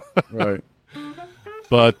 Right.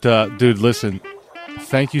 But dude, listen.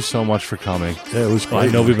 Thank you so much for coming. Yeah, it was great. I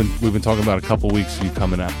know we've been talking about a couple weeks of you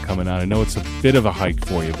coming out. I know it's a bit of a hike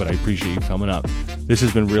for you, but I appreciate you coming up. This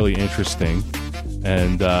has been really interesting,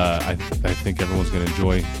 and I think everyone's going to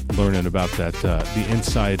enjoy learning about that the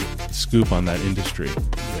inside scoop on that industry.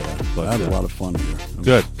 Yeah, but I had a lot of fun here.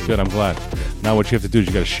 Good. I'm glad. Now what you have to do is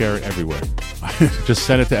you got to share it everywhere. Just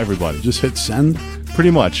send it to everybody. Just hit send.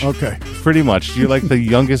 Pretty much. Okay. Pretty much. You're like the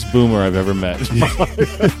youngest boomer I've ever met.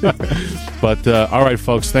 But all right,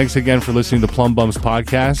 folks. Thanks again for listening to Plum Bums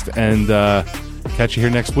Podcast, and catch you here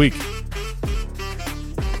next week.